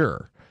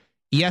Essure.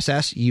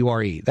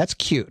 E-S-S-U-R-E. That's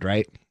cute,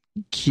 right?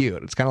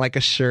 Cute. It's kind of like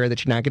Assure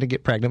that you're not going to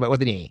get pregnant, but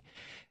with an E.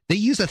 They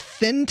use a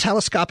thin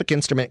telescopic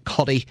instrument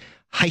called a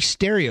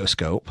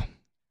hystereoscope.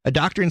 A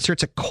doctor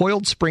inserts a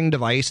coiled spring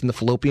device in the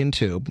fallopian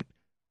tube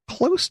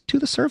close to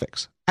the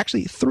cervix,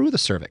 actually through the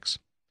cervix.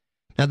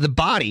 Now, the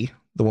body,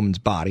 the woman's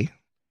body,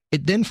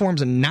 it then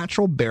forms a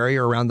natural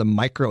barrier around the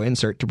micro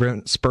insert to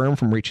prevent sperm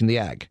from reaching the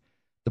egg.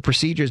 The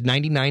procedure is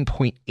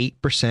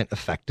 99.8%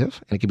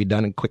 effective, and it can be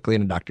done quickly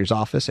in a doctor's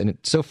office. And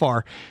so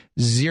far,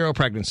 0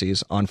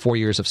 pregnancies on 4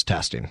 years of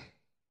testing.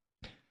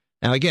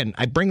 Now, again,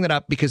 I bring that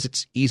up because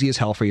it's easy as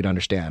hell for you to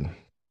understand.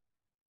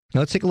 Now,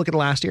 let's take a look at the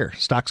last year.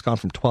 Stock's gone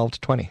from 12 to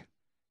 20.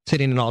 It's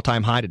hitting an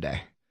all-time high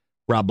today.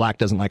 Rob Black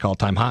doesn't like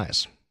all-time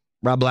highs.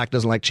 Rob Black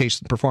doesn't like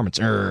chasing performance.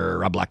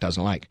 Rob Black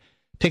doesn't like.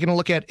 Taking a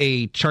look at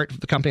a chart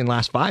of the company in the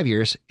last 5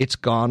 years, it's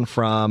gone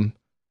from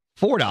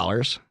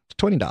 $4 to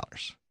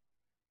 $20.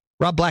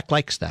 Rob Black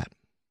likes that.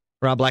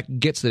 Rob Black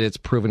gets that it's a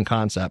proven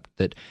concept,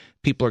 that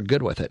people are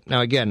good with it.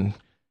 Now, again,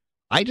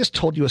 I just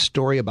told you a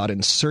story about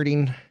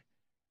inserting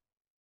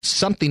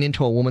something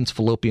into a woman's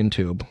fallopian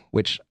tube,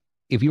 which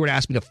if you were to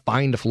ask me to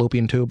find a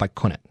fallopian tube, I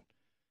couldn't.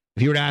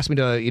 If you were to ask me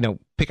to,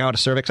 pick out a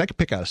cervix, I could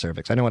pick out a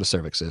cervix. I know what a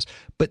cervix is.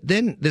 But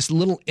then this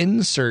little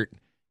insert,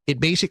 it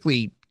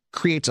basically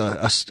creates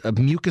a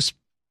mucus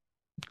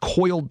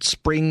coiled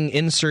spring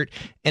insert,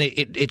 and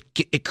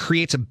it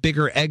creates a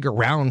bigger egg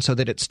around so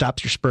that it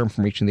stops your sperm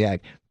from reaching the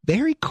egg.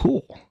 Very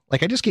cool.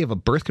 Like, I just gave a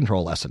birth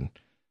control lesson.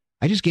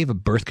 on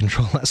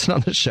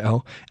the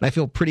show, and I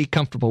feel pretty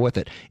comfortable with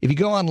it. If you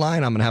go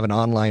online, I'm going to have an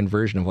online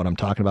version of what I'm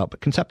talking about, but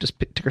concept is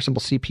ticker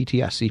symbol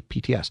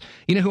CPTS.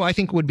 You know who I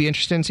think would be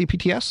interested in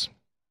CPTS?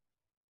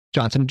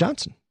 Johnson &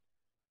 Johnson.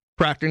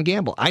 Procter &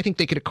 Gamble. I think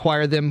they could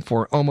acquire them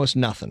for almost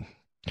nothing.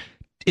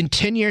 In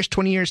 10 years,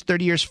 20 years,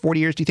 30 years, 40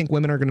 years, do you think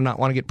women are going to not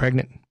want to get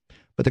pregnant,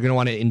 but they're going to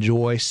want to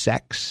enjoy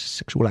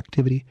sexual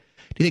activity?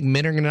 Do you think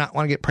men are going to not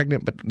want to get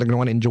pregnant, but they're going to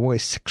want to enjoy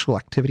sexual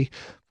activity?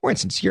 For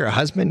instance, you're a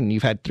husband and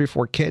you've had 3 or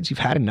 4 kids. You've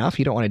had enough.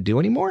 You don't want to do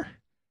anymore?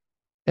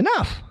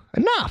 Enough.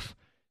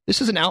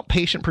 This is an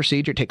outpatient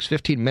procedure. It takes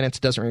 15 minutes.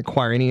 It doesn't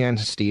require any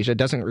anesthesia. It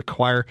doesn't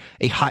require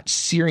a hot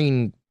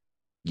searing,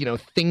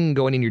 thing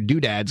going in your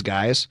doodads,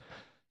 guys.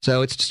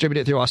 So it's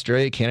distributed through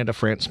Australia, Canada,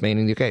 France, Spain,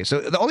 and the UK. So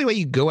the only way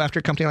you go after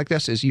a company like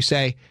this is you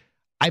say,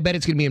 I bet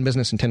it's going to be in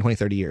business in 10, 20,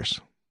 30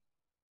 years.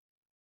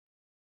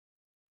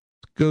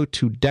 Let's go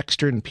to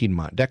Dexter in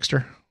Piedmont.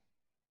 Dexter?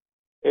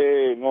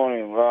 Hey,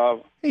 morning,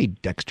 Rob. Hey,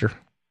 Dexter.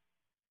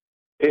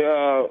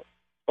 Yeah,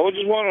 I was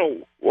just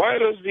wondering, why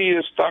does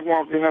the stock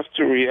market have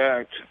to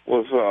react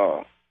with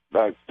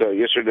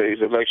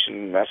yesterday's election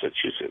in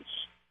Massachusetts?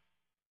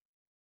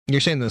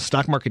 You're saying the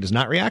stock market is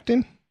not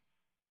reacting?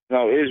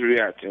 No, it is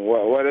reacting.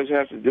 Why does it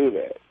have to do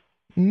that?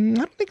 I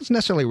don't think it's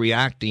necessarily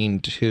reacting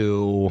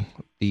to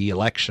the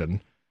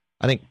election.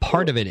 I think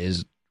part of it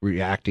is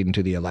reacting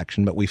to the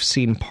election, but we've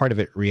seen part of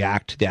it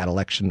react to that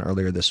election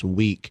earlier this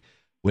week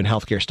when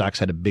healthcare stocks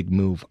had a big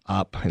move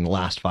up in the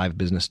last 5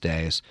 business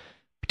days.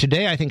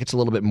 Today, I think it's a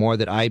little bit more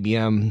that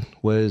IBM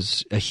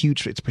was a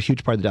huge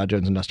part of the Dow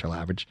Jones Industrial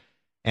Average.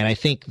 And I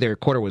think their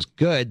quarter was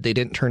good. They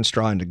didn't turn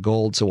straw into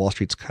gold, so Wall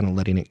Street's kind of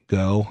letting it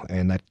go.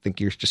 And I think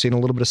you're just seeing a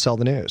little bit of sell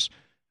the news.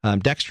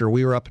 Dexter,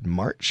 we were up in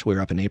March. We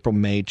were up in April,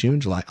 May, June,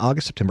 July,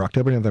 August, September,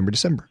 October, November,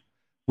 December.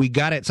 We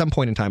got to, at some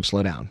point in time,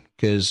 slow down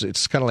because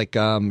it's kind of like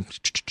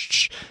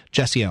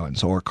Jesse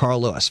Owens or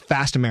Carl Lewis,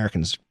 fast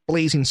Americans,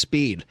 blazing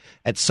speed.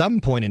 At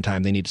some point in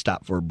time, they need to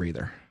stop for a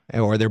breather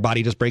or their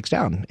body just breaks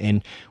down.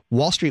 And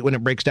Wall Street, when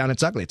it breaks down,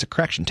 it's ugly. It's a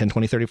correction, 10,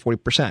 20, 30,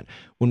 40%.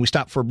 When we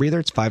stop for a breather,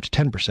 it's 5 to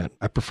 10%.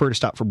 I prefer to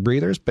stop for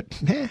breathers, but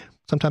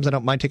sometimes I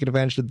don't mind taking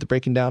advantage of the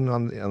breaking down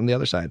on the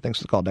other side. Thanks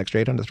for the call,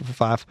 Dexter.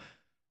 800-345-5639.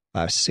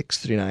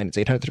 It's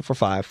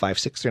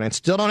 800-345-5639.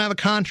 Still don't have a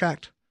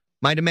contract.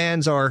 My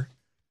demands are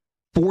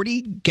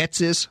 40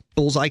 Getz's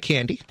Bullseye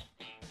Candy.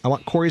 I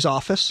want Corey's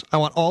Office. I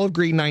want all of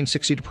Green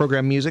 960 to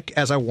program music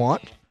as I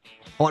want.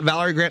 I want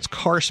Valerie Grant's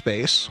Car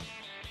Space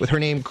with her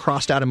name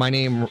crossed out and my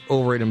name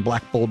over it in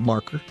black bold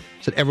marker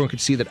so that everyone could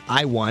see that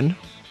I won.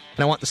 And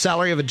I want the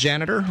salary of a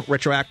janitor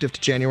retroactive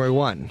to January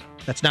 1.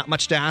 That's not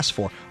much to ask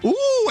for.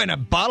 Ooh, and a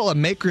bottle of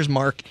Maker's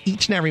Mark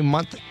each and every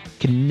month.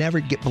 Can never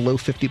get below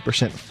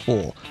 50%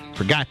 full.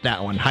 Forgot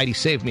that one. Heidi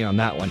saved me on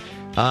that one.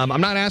 I'm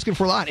not asking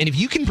for a lot. And if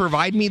you can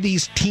provide me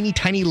these teeny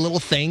tiny little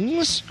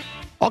things,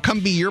 I'll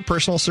come be your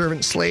personal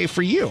servant slave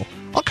for you.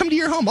 I'll come to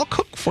your home. I'll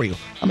cook for you.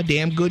 I'm a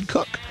damn good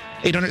cook.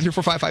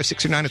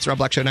 800-345-5639. It's the Rob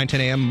Black Show, 9,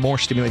 10 a.m. More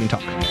stimulating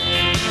talk.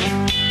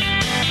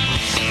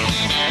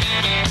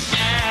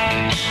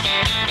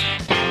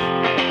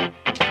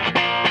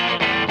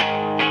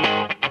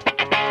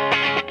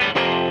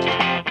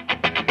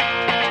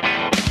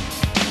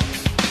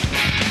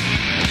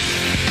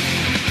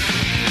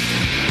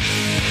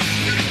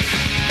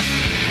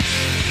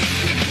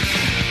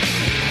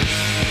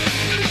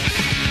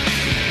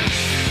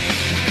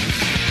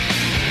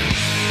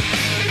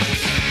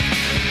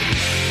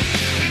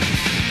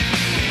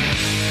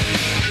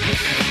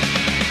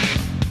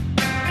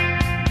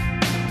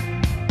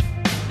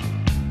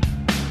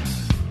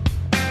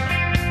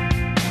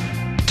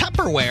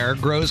 Tupperware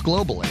grows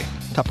globally.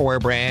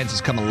 Tupperware Brands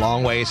has come a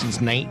long way since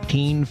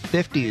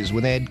 1950s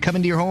when they had come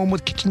into your home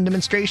with kitchen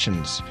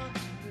demonstrations.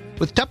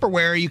 With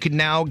Tupperware, you can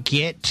now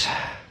get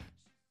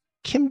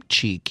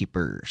kimchi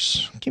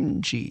keepers.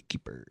 Kimchi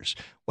keepers.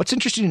 What's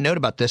interesting to note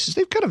about this is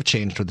they've kind of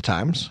changed with the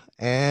times.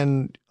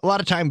 And a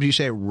lot of times you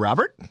say,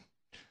 Robert,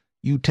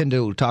 you tend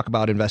to talk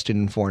about investing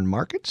in foreign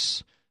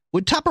markets.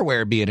 Would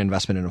Tupperware be an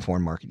investment in a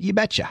foreign market? You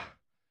betcha.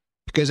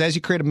 Because as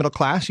you create a middle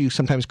class, you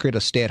sometimes create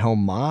a stay-at-home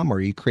mom, or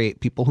you create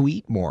people who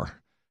eat more.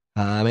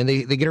 And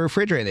they get a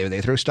refrigerator,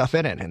 they throw stuff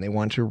in it, and they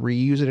want to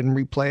reuse it and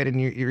replay it and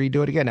you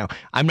redo it again. Now,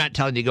 I'm not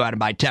telling you to go out and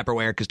buy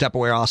Tupperware, because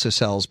Tupperware also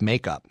sells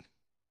makeup.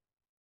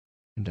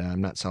 And I'm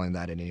not selling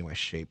that in any way,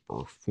 shape,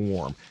 or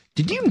form.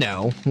 Did you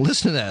know,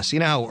 listen to this, you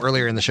know how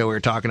earlier in the show we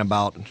were talking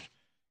about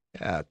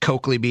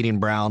Coakley beating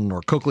Brown,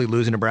 or Coakley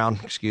losing to Brown?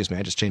 Excuse me,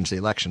 I just changed the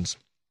elections.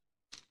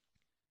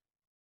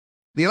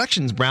 The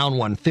elections, Brown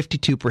won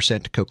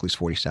 52% to Coakley's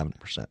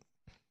 47%.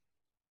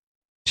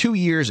 2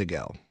 years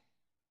ago,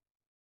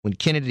 when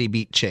Kennedy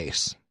beat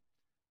Chase,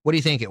 what do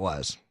you think it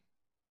was?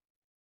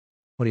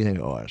 What do you think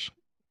it was?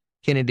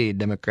 Kennedy, a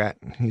Democrat,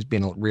 he's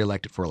being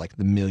reelected for like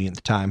the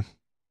millionth time.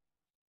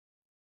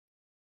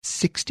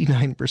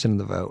 69% of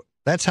the vote.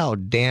 That's how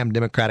damn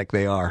Democratic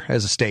they are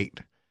as a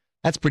state.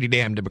 That's pretty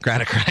damn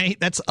Democratic, right?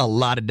 That's a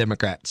lot of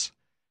Democrats.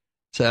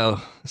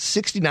 So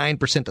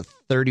 69% to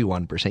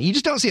 31%. You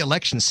just don't see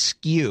elections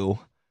skew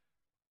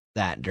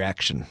that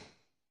direction.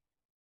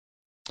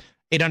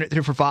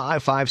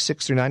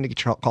 800-345-5639 to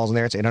get your calls in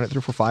there. It's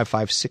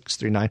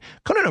 800-345-5639.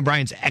 Conan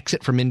O'Brien's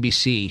exit from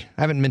NBC.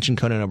 I haven't mentioned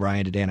Conan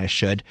O'Brien today, and I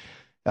should.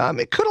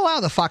 It could allow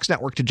the Fox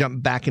network to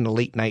jump back into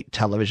late-night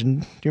television.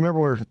 Do you remember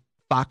where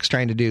Fox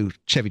trying to do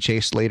Chevy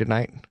Chase late at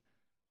night?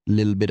 A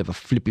little bit of a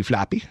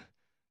flippy-floppy.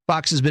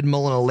 Fox has been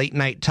mulling a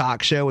late-night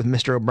talk show with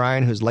Mr.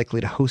 O'Brien, who's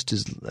likely to host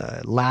his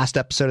last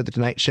episode of The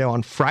Tonight Show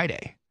on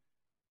Friday.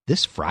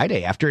 This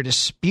Friday, after a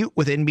dispute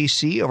with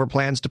NBC over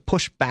plans to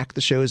push back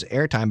the show's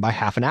airtime by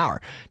half an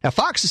hour. Now,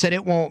 Fox has said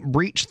it won't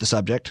breach the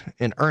subject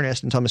in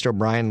earnest until Mr.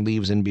 O'Brien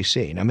leaves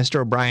NBC. Now,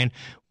 Mr. O'Brien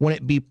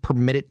wouldn't be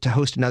permitted to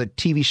host another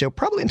TV show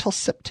probably until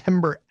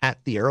September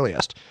at the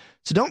earliest.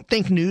 So don't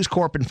think News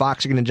Corp and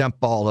Fox are going to jump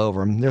all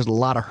over him. There's a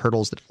lot of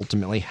hurdles that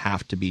ultimately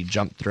have to be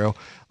jumped through.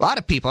 A lot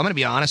of people, I'm going to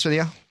be honest with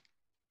you,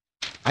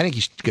 I think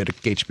you should go to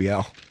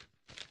HBO.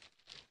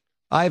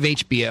 I have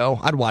HBO.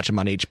 I'd watch him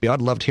on HBO.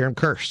 I'd love to hear him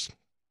curse.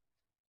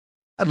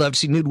 I'd love to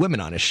see nude women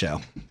on his show.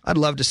 I'd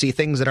love to see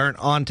things that aren't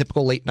on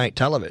typical late-night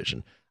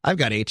television. I've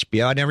got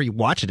HBO. I never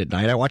watch it at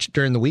night. I watch it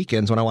during the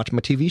weekends when I watch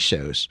my TV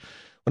shows.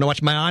 When I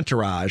watch my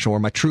Entourage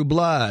or my True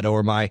Blood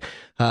or my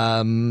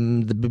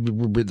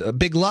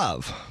Big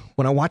Love.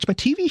 When I watch my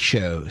TV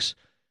shows.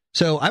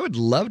 So I would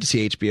love to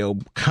see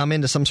HBO come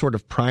into some sort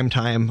of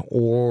primetime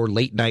or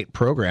late-night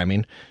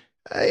programming.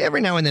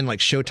 Every now and then, like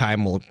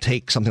Showtime will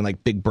take something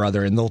like Big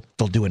Brother, and they'll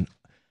do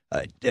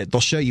they'll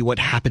show you what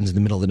happens in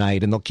the middle of the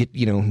night, and they'll get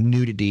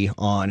nudity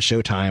on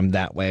Showtime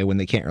that way when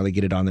they can't really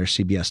get it on their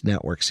CBS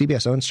network.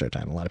 CBS owns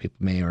Showtime. A lot of people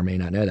may or may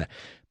not know that,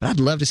 but I'd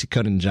love to see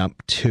Conan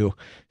jump to.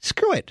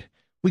 Screw it,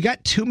 we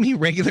got too many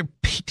regular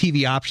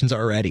TV options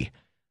already.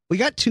 We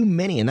got too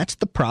many, and that's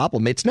the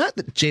problem. It's not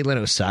that Jay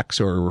Leno sucks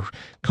or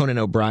Conan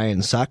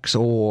O'Brien sucks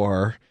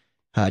or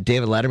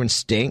David Letterman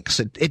stinks.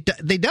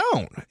 They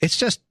don't. It's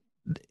just.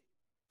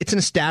 It's an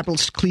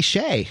established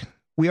cliche.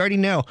 We already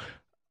know.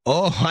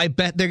 Oh, I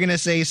bet they're going to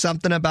say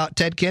something about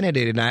Ted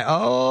Kennedy tonight.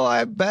 Oh,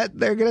 I bet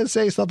they're going to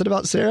say something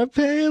about Sarah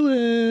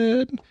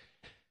Palin.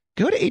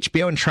 Go to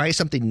HBO and try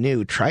something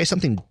new. Try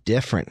something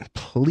different.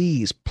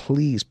 Please,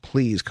 please,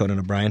 please, Conan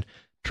O'Brien.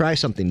 Try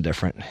something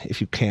different if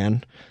you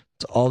can.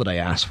 That's all that I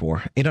ask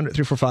for.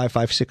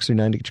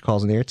 800-345-5639 to get your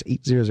calls on the air. It's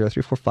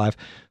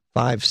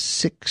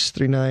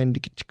 800-345-5639 to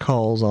get your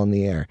calls on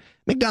the air.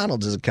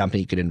 McDonald's is a company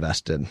you could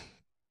invest in.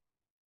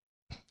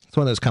 It's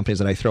one of those companies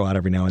that I throw out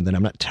every now and then.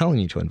 I'm not telling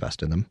you to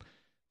invest in them.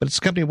 But it's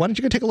a company, why don't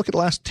you go take a look at the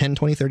last 10,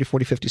 20, 30,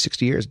 40, 50,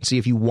 60 years and see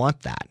if you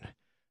want that.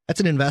 That's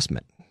an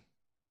investment.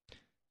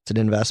 It's an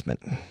investment.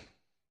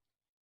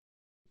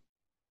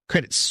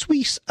 Credit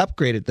Suisse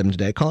upgraded them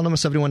today, calling them a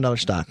 $71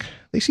 stock.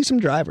 They see some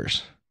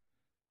drivers.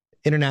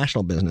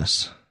 International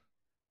business.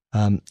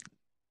 That's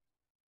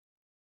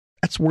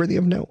worthy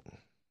of note.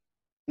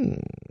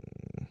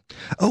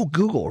 Oh,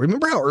 Google.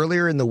 Remember how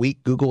earlier in the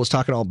week Google was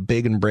talking all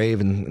big and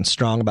brave and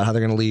strong about how they're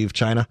going to leave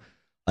China?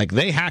 Like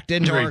they hacked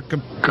into our...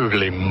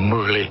 Googly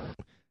moogly.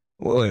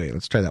 Wait,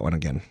 let's try that one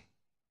again.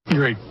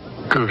 Great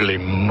googly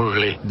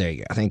moogly. There you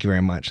go. Thank you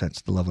very much.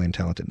 That's the lovely and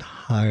talented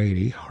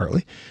Heidi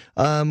Hartley.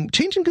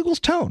 Changing Google's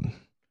tone.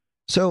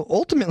 So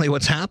ultimately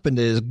what's happened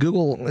is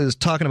Google is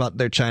talking about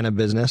their China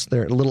business.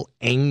 They're a little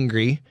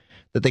angry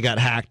that they got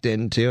hacked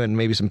into, and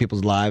maybe some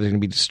people's lives are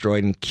going to be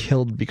destroyed and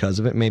killed because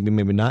of it. Maybe,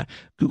 maybe not.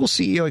 Google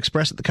CEO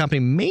expressed that the company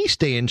may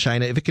stay in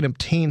China if it can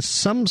obtain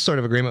some sort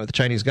of agreement with the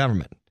Chinese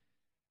government.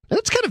 Now,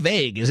 that's kind of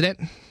vague, isn't it?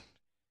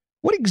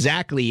 What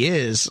exactly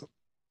is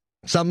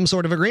some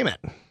sort of agreement?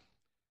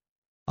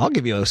 I'll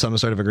give you some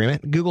sort of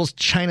agreement. Google's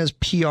China's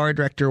PR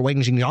director,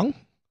 Wang Xingyang,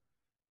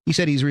 he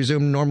said he's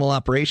resumed normal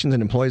operations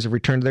and employees have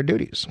returned to their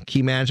duties.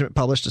 Key management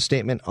published a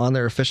statement on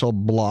their official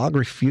blog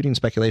refuting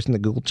speculation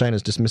that Google China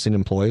is dismissing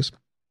employees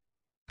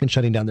and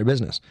shutting down their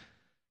business.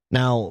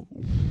 Now,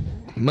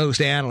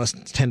 most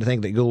analysts tend to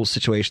think that Google's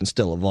situation is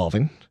still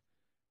evolving,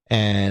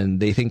 and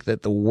they think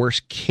that the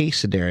worst case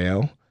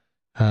scenario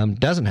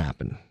doesn't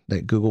happen,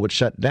 that Google would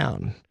shut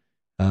down.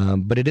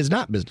 But it is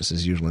not business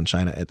as usual in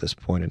China at this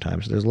point in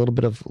time, so there's a little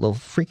bit of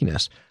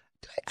freakiness.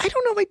 I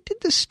don't know if I did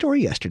this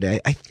story yesterday.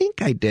 I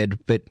think I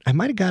did, but I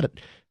might have got it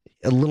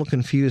a little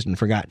confused and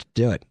forgot to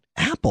do it.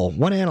 Apple,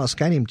 one analyst, a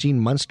guy named Gene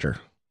Munster.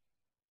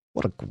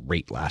 What a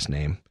great last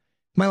name.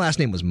 If my last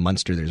name was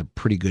Munster, there's a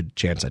pretty good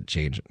chance I'd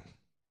change it.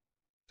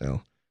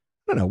 So,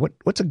 I don't know.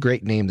 What's a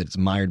great name that's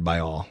admired by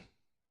all?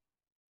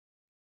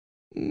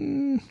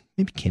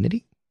 Maybe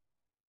Kennedy?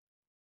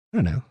 I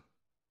don't know.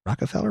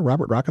 Rockefeller?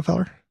 Robert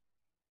Rockefeller?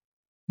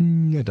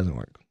 It doesn't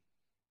work.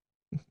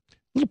 A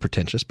little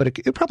pretentious, but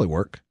it'd probably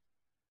work.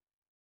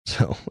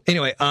 So,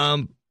 anyway,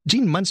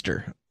 Gene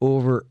Munster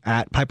over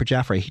at Piper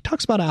Jaffray, he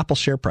talks about Apple's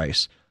share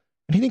price,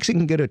 and he thinks it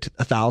can go to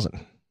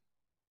 1,000.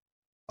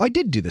 Oh, I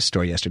did do this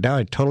story yesterday. Now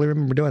I totally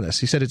remember doing this.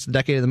 He said it's the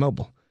decade of the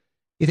mobile.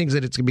 He thinks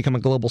that it's going to become a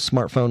global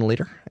smartphone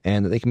leader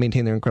and that they can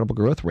maintain their incredible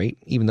growth rate,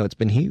 even though it's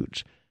been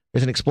huge.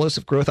 There's an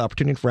explosive growth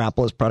opportunity for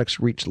Apple as products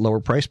reach lower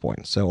price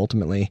points. So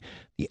ultimately,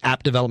 the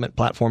app development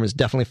platform is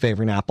definitely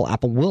favoring Apple.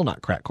 Apple will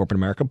not crack corporate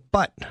America,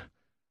 but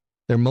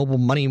their mobile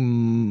money,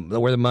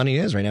 where the money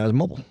is right now, is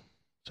mobile.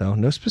 So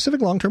no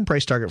specific long-term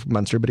price target for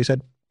Munster, but he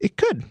said it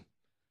could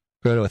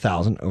go to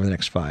 1,000 over the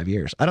next 5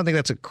 years. I don't think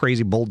that's a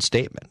crazy, bold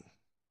statement.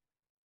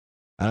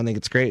 I don't think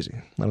it's crazy.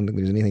 I don't think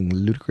there's anything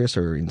ludicrous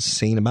or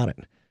insane about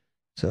it.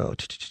 So,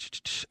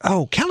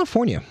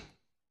 California.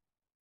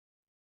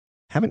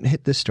 Haven't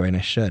hit this story, and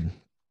I should.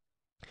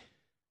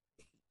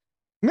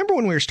 Remember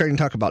when we were starting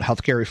to talk about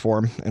healthcare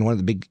reform, and one of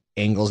the big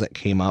angles that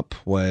came up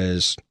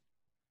was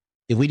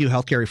if we do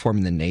healthcare reform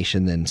in the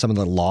nation, then some of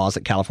the laws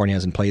that California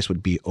has in place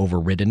would be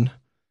overridden,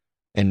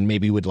 and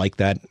maybe we'd like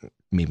that,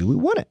 maybe we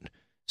wouldn't.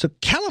 So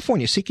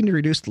California is seeking to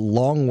reduce the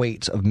long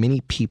waits of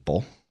many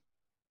people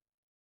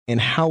and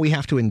how we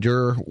have to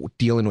endure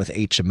dealing with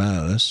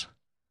HMOs.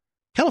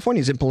 California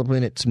has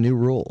implemented some new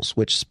rules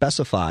which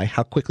specify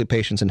how quickly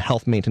patients in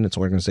health maintenance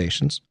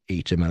organizations,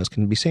 HMOs,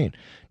 can be seen.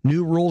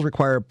 New rules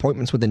require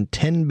appointments within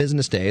 10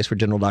 business days for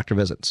general doctor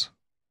visits.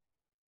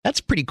 That's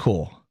pretty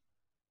cool.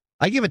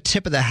 I give a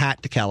tip of the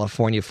hat to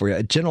California for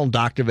a general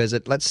doctor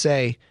visit. Let's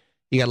say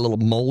you got a little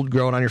mold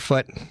growing on your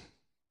foot, you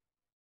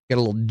got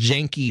a little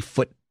janky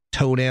foot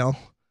toenail,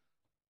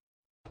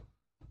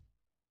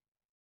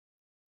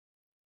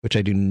 which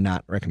I do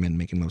not recommend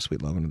making love,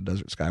 sweet love in a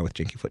desert sky with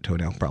janky foot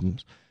toenail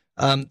problems.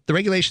 The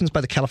regulations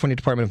by the California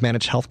Department of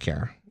Managed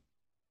Healthcare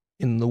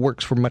in the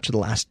works for much of the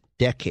last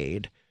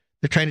decade,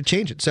 they're trying to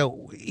change it.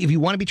 So if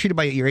you want to be treated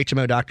by your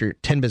HMO doctor,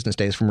 10 business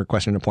days from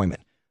requesting an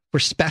appointment. For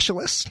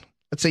specialists,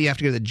 let's say you have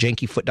to go to the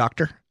janky foot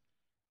doctor,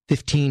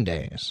 15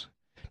 days.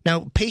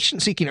 Now,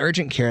 patients seeking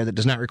urgent care that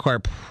does not require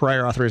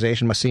prior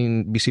authorization must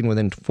be seen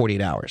within 48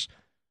 hours.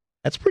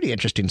 That's pretty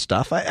interesting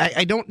stuff.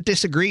 I don't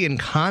disagree in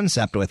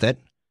concept with it.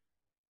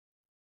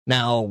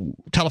 Now,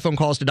 telephone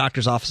calls to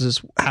doctors'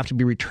 offices have to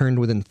be returned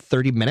within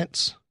 30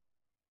 minutes.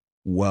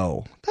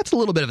 Whoa, that's a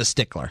little bit of a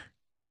stickler.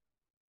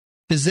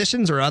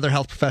 Physicians or other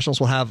health professionals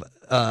will have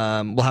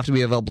to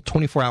be available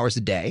 24 hours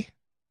a day.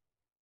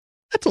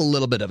 That's a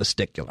little bit of a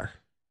stickler.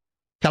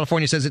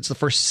 California says it's the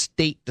first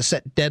state to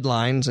set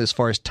deadlines as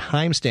far as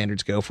time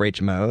standards go for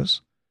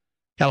HMOs.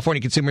 California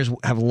consumers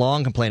have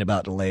long complained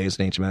about delays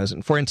in HMOs.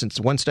 And for instance,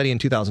 one study in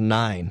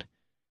 2009,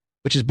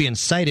 which is being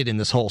cited in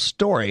this whole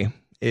story,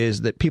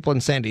 is that people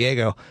in San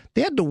Diego,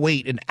 they had to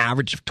wait an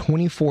average of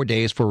 24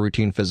 days for a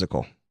routine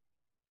physical.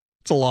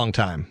 It's a long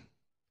time.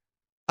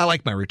 I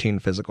like my routine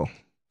physical.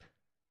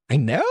 I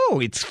know,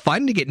 it's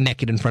fun to get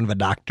naked in front of a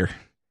doctor.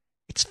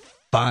 It's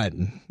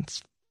fun.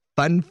 It's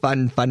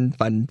fun.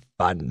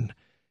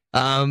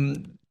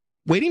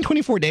 Waiting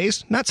 24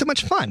 days, not so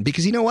much fun,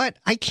 because you know what?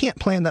 I can't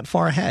plan that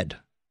far ahead.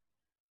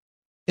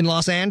 In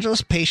Los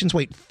Angeles, patients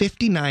wait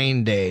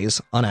 59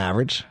 days on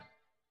average.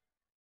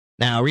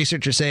 Now,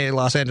 researchers say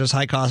Los Angeles'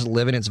 high cost of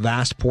living, its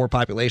vast poor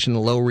population,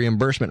 and low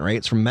reimbursement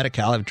rates from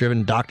Medi-Cal have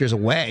driven doctors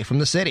away from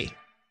the city.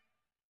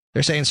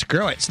 They're saying,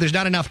 screw it. So there's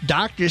not enough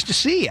doctors to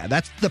see you.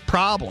 That's the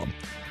problem.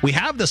 We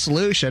have the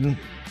solution,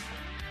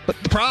 but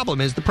the problem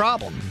is the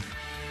problem.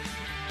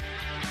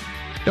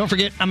 Don't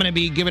forget, I'm going to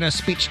be giving a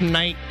speech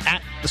tonight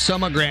at the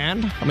Summer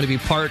Grand. I'm going to be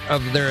part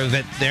of their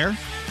event there.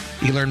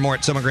 You can learn more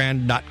at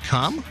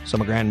summergrand.com.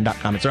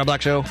 Summergrand.com. It's the Rob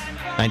Black Show,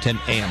 9:10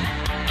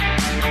 a.m.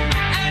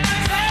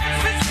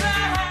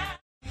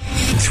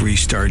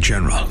 Three-star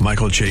General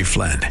Michael J.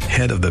 Flynn,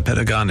 head of the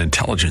Pentagon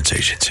Intelligence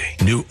Agency,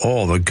 knew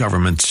all the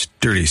government's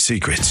dirty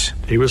secrets.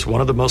 He was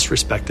one of the most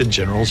respected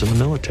generals in the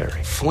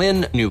military.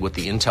 Flynn knew what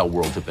the intel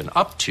world had been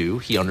up to.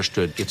 He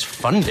understood its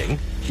funding.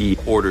 He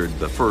ordered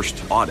the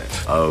first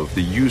audit of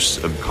the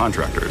use of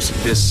contractors.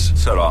 This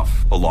set off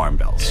alarm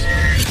bells.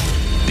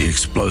 The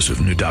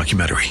explosive new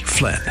documentary,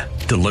 Flynn,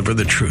 Deliver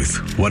the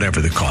Truth, Whatever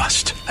the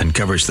Cost,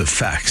 uncovers the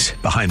facts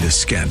behind this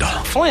scandal.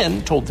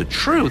 Flynn told the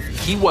truth.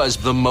 He was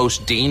the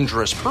most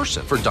dangerous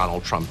person for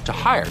Donald Trump to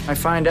hire. I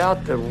find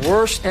out the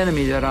worst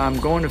enemy that I'm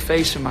going to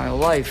face in my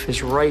life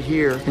is right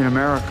here in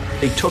America.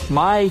 They took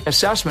my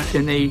assessment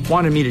and they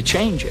wanted me to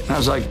change it. And I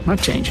was like, I'm not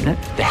changing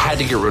it. They had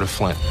to get rid of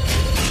Flynn.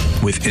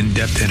 With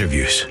in-depth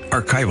interviews,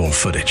 archival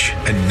footage,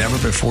 and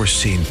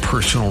never-before-seen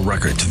personal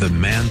records of the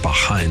man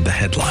behind the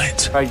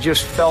headlines. I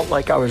just felt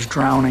like I was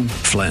drowning.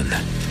 Flynn,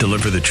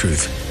 Deliver the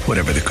Truth,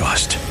 Whatever the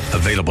Cost.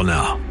 Available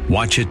now.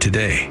 Watch it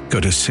today.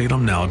 Go to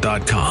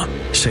salemnow.com.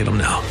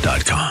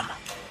 salemnow.com.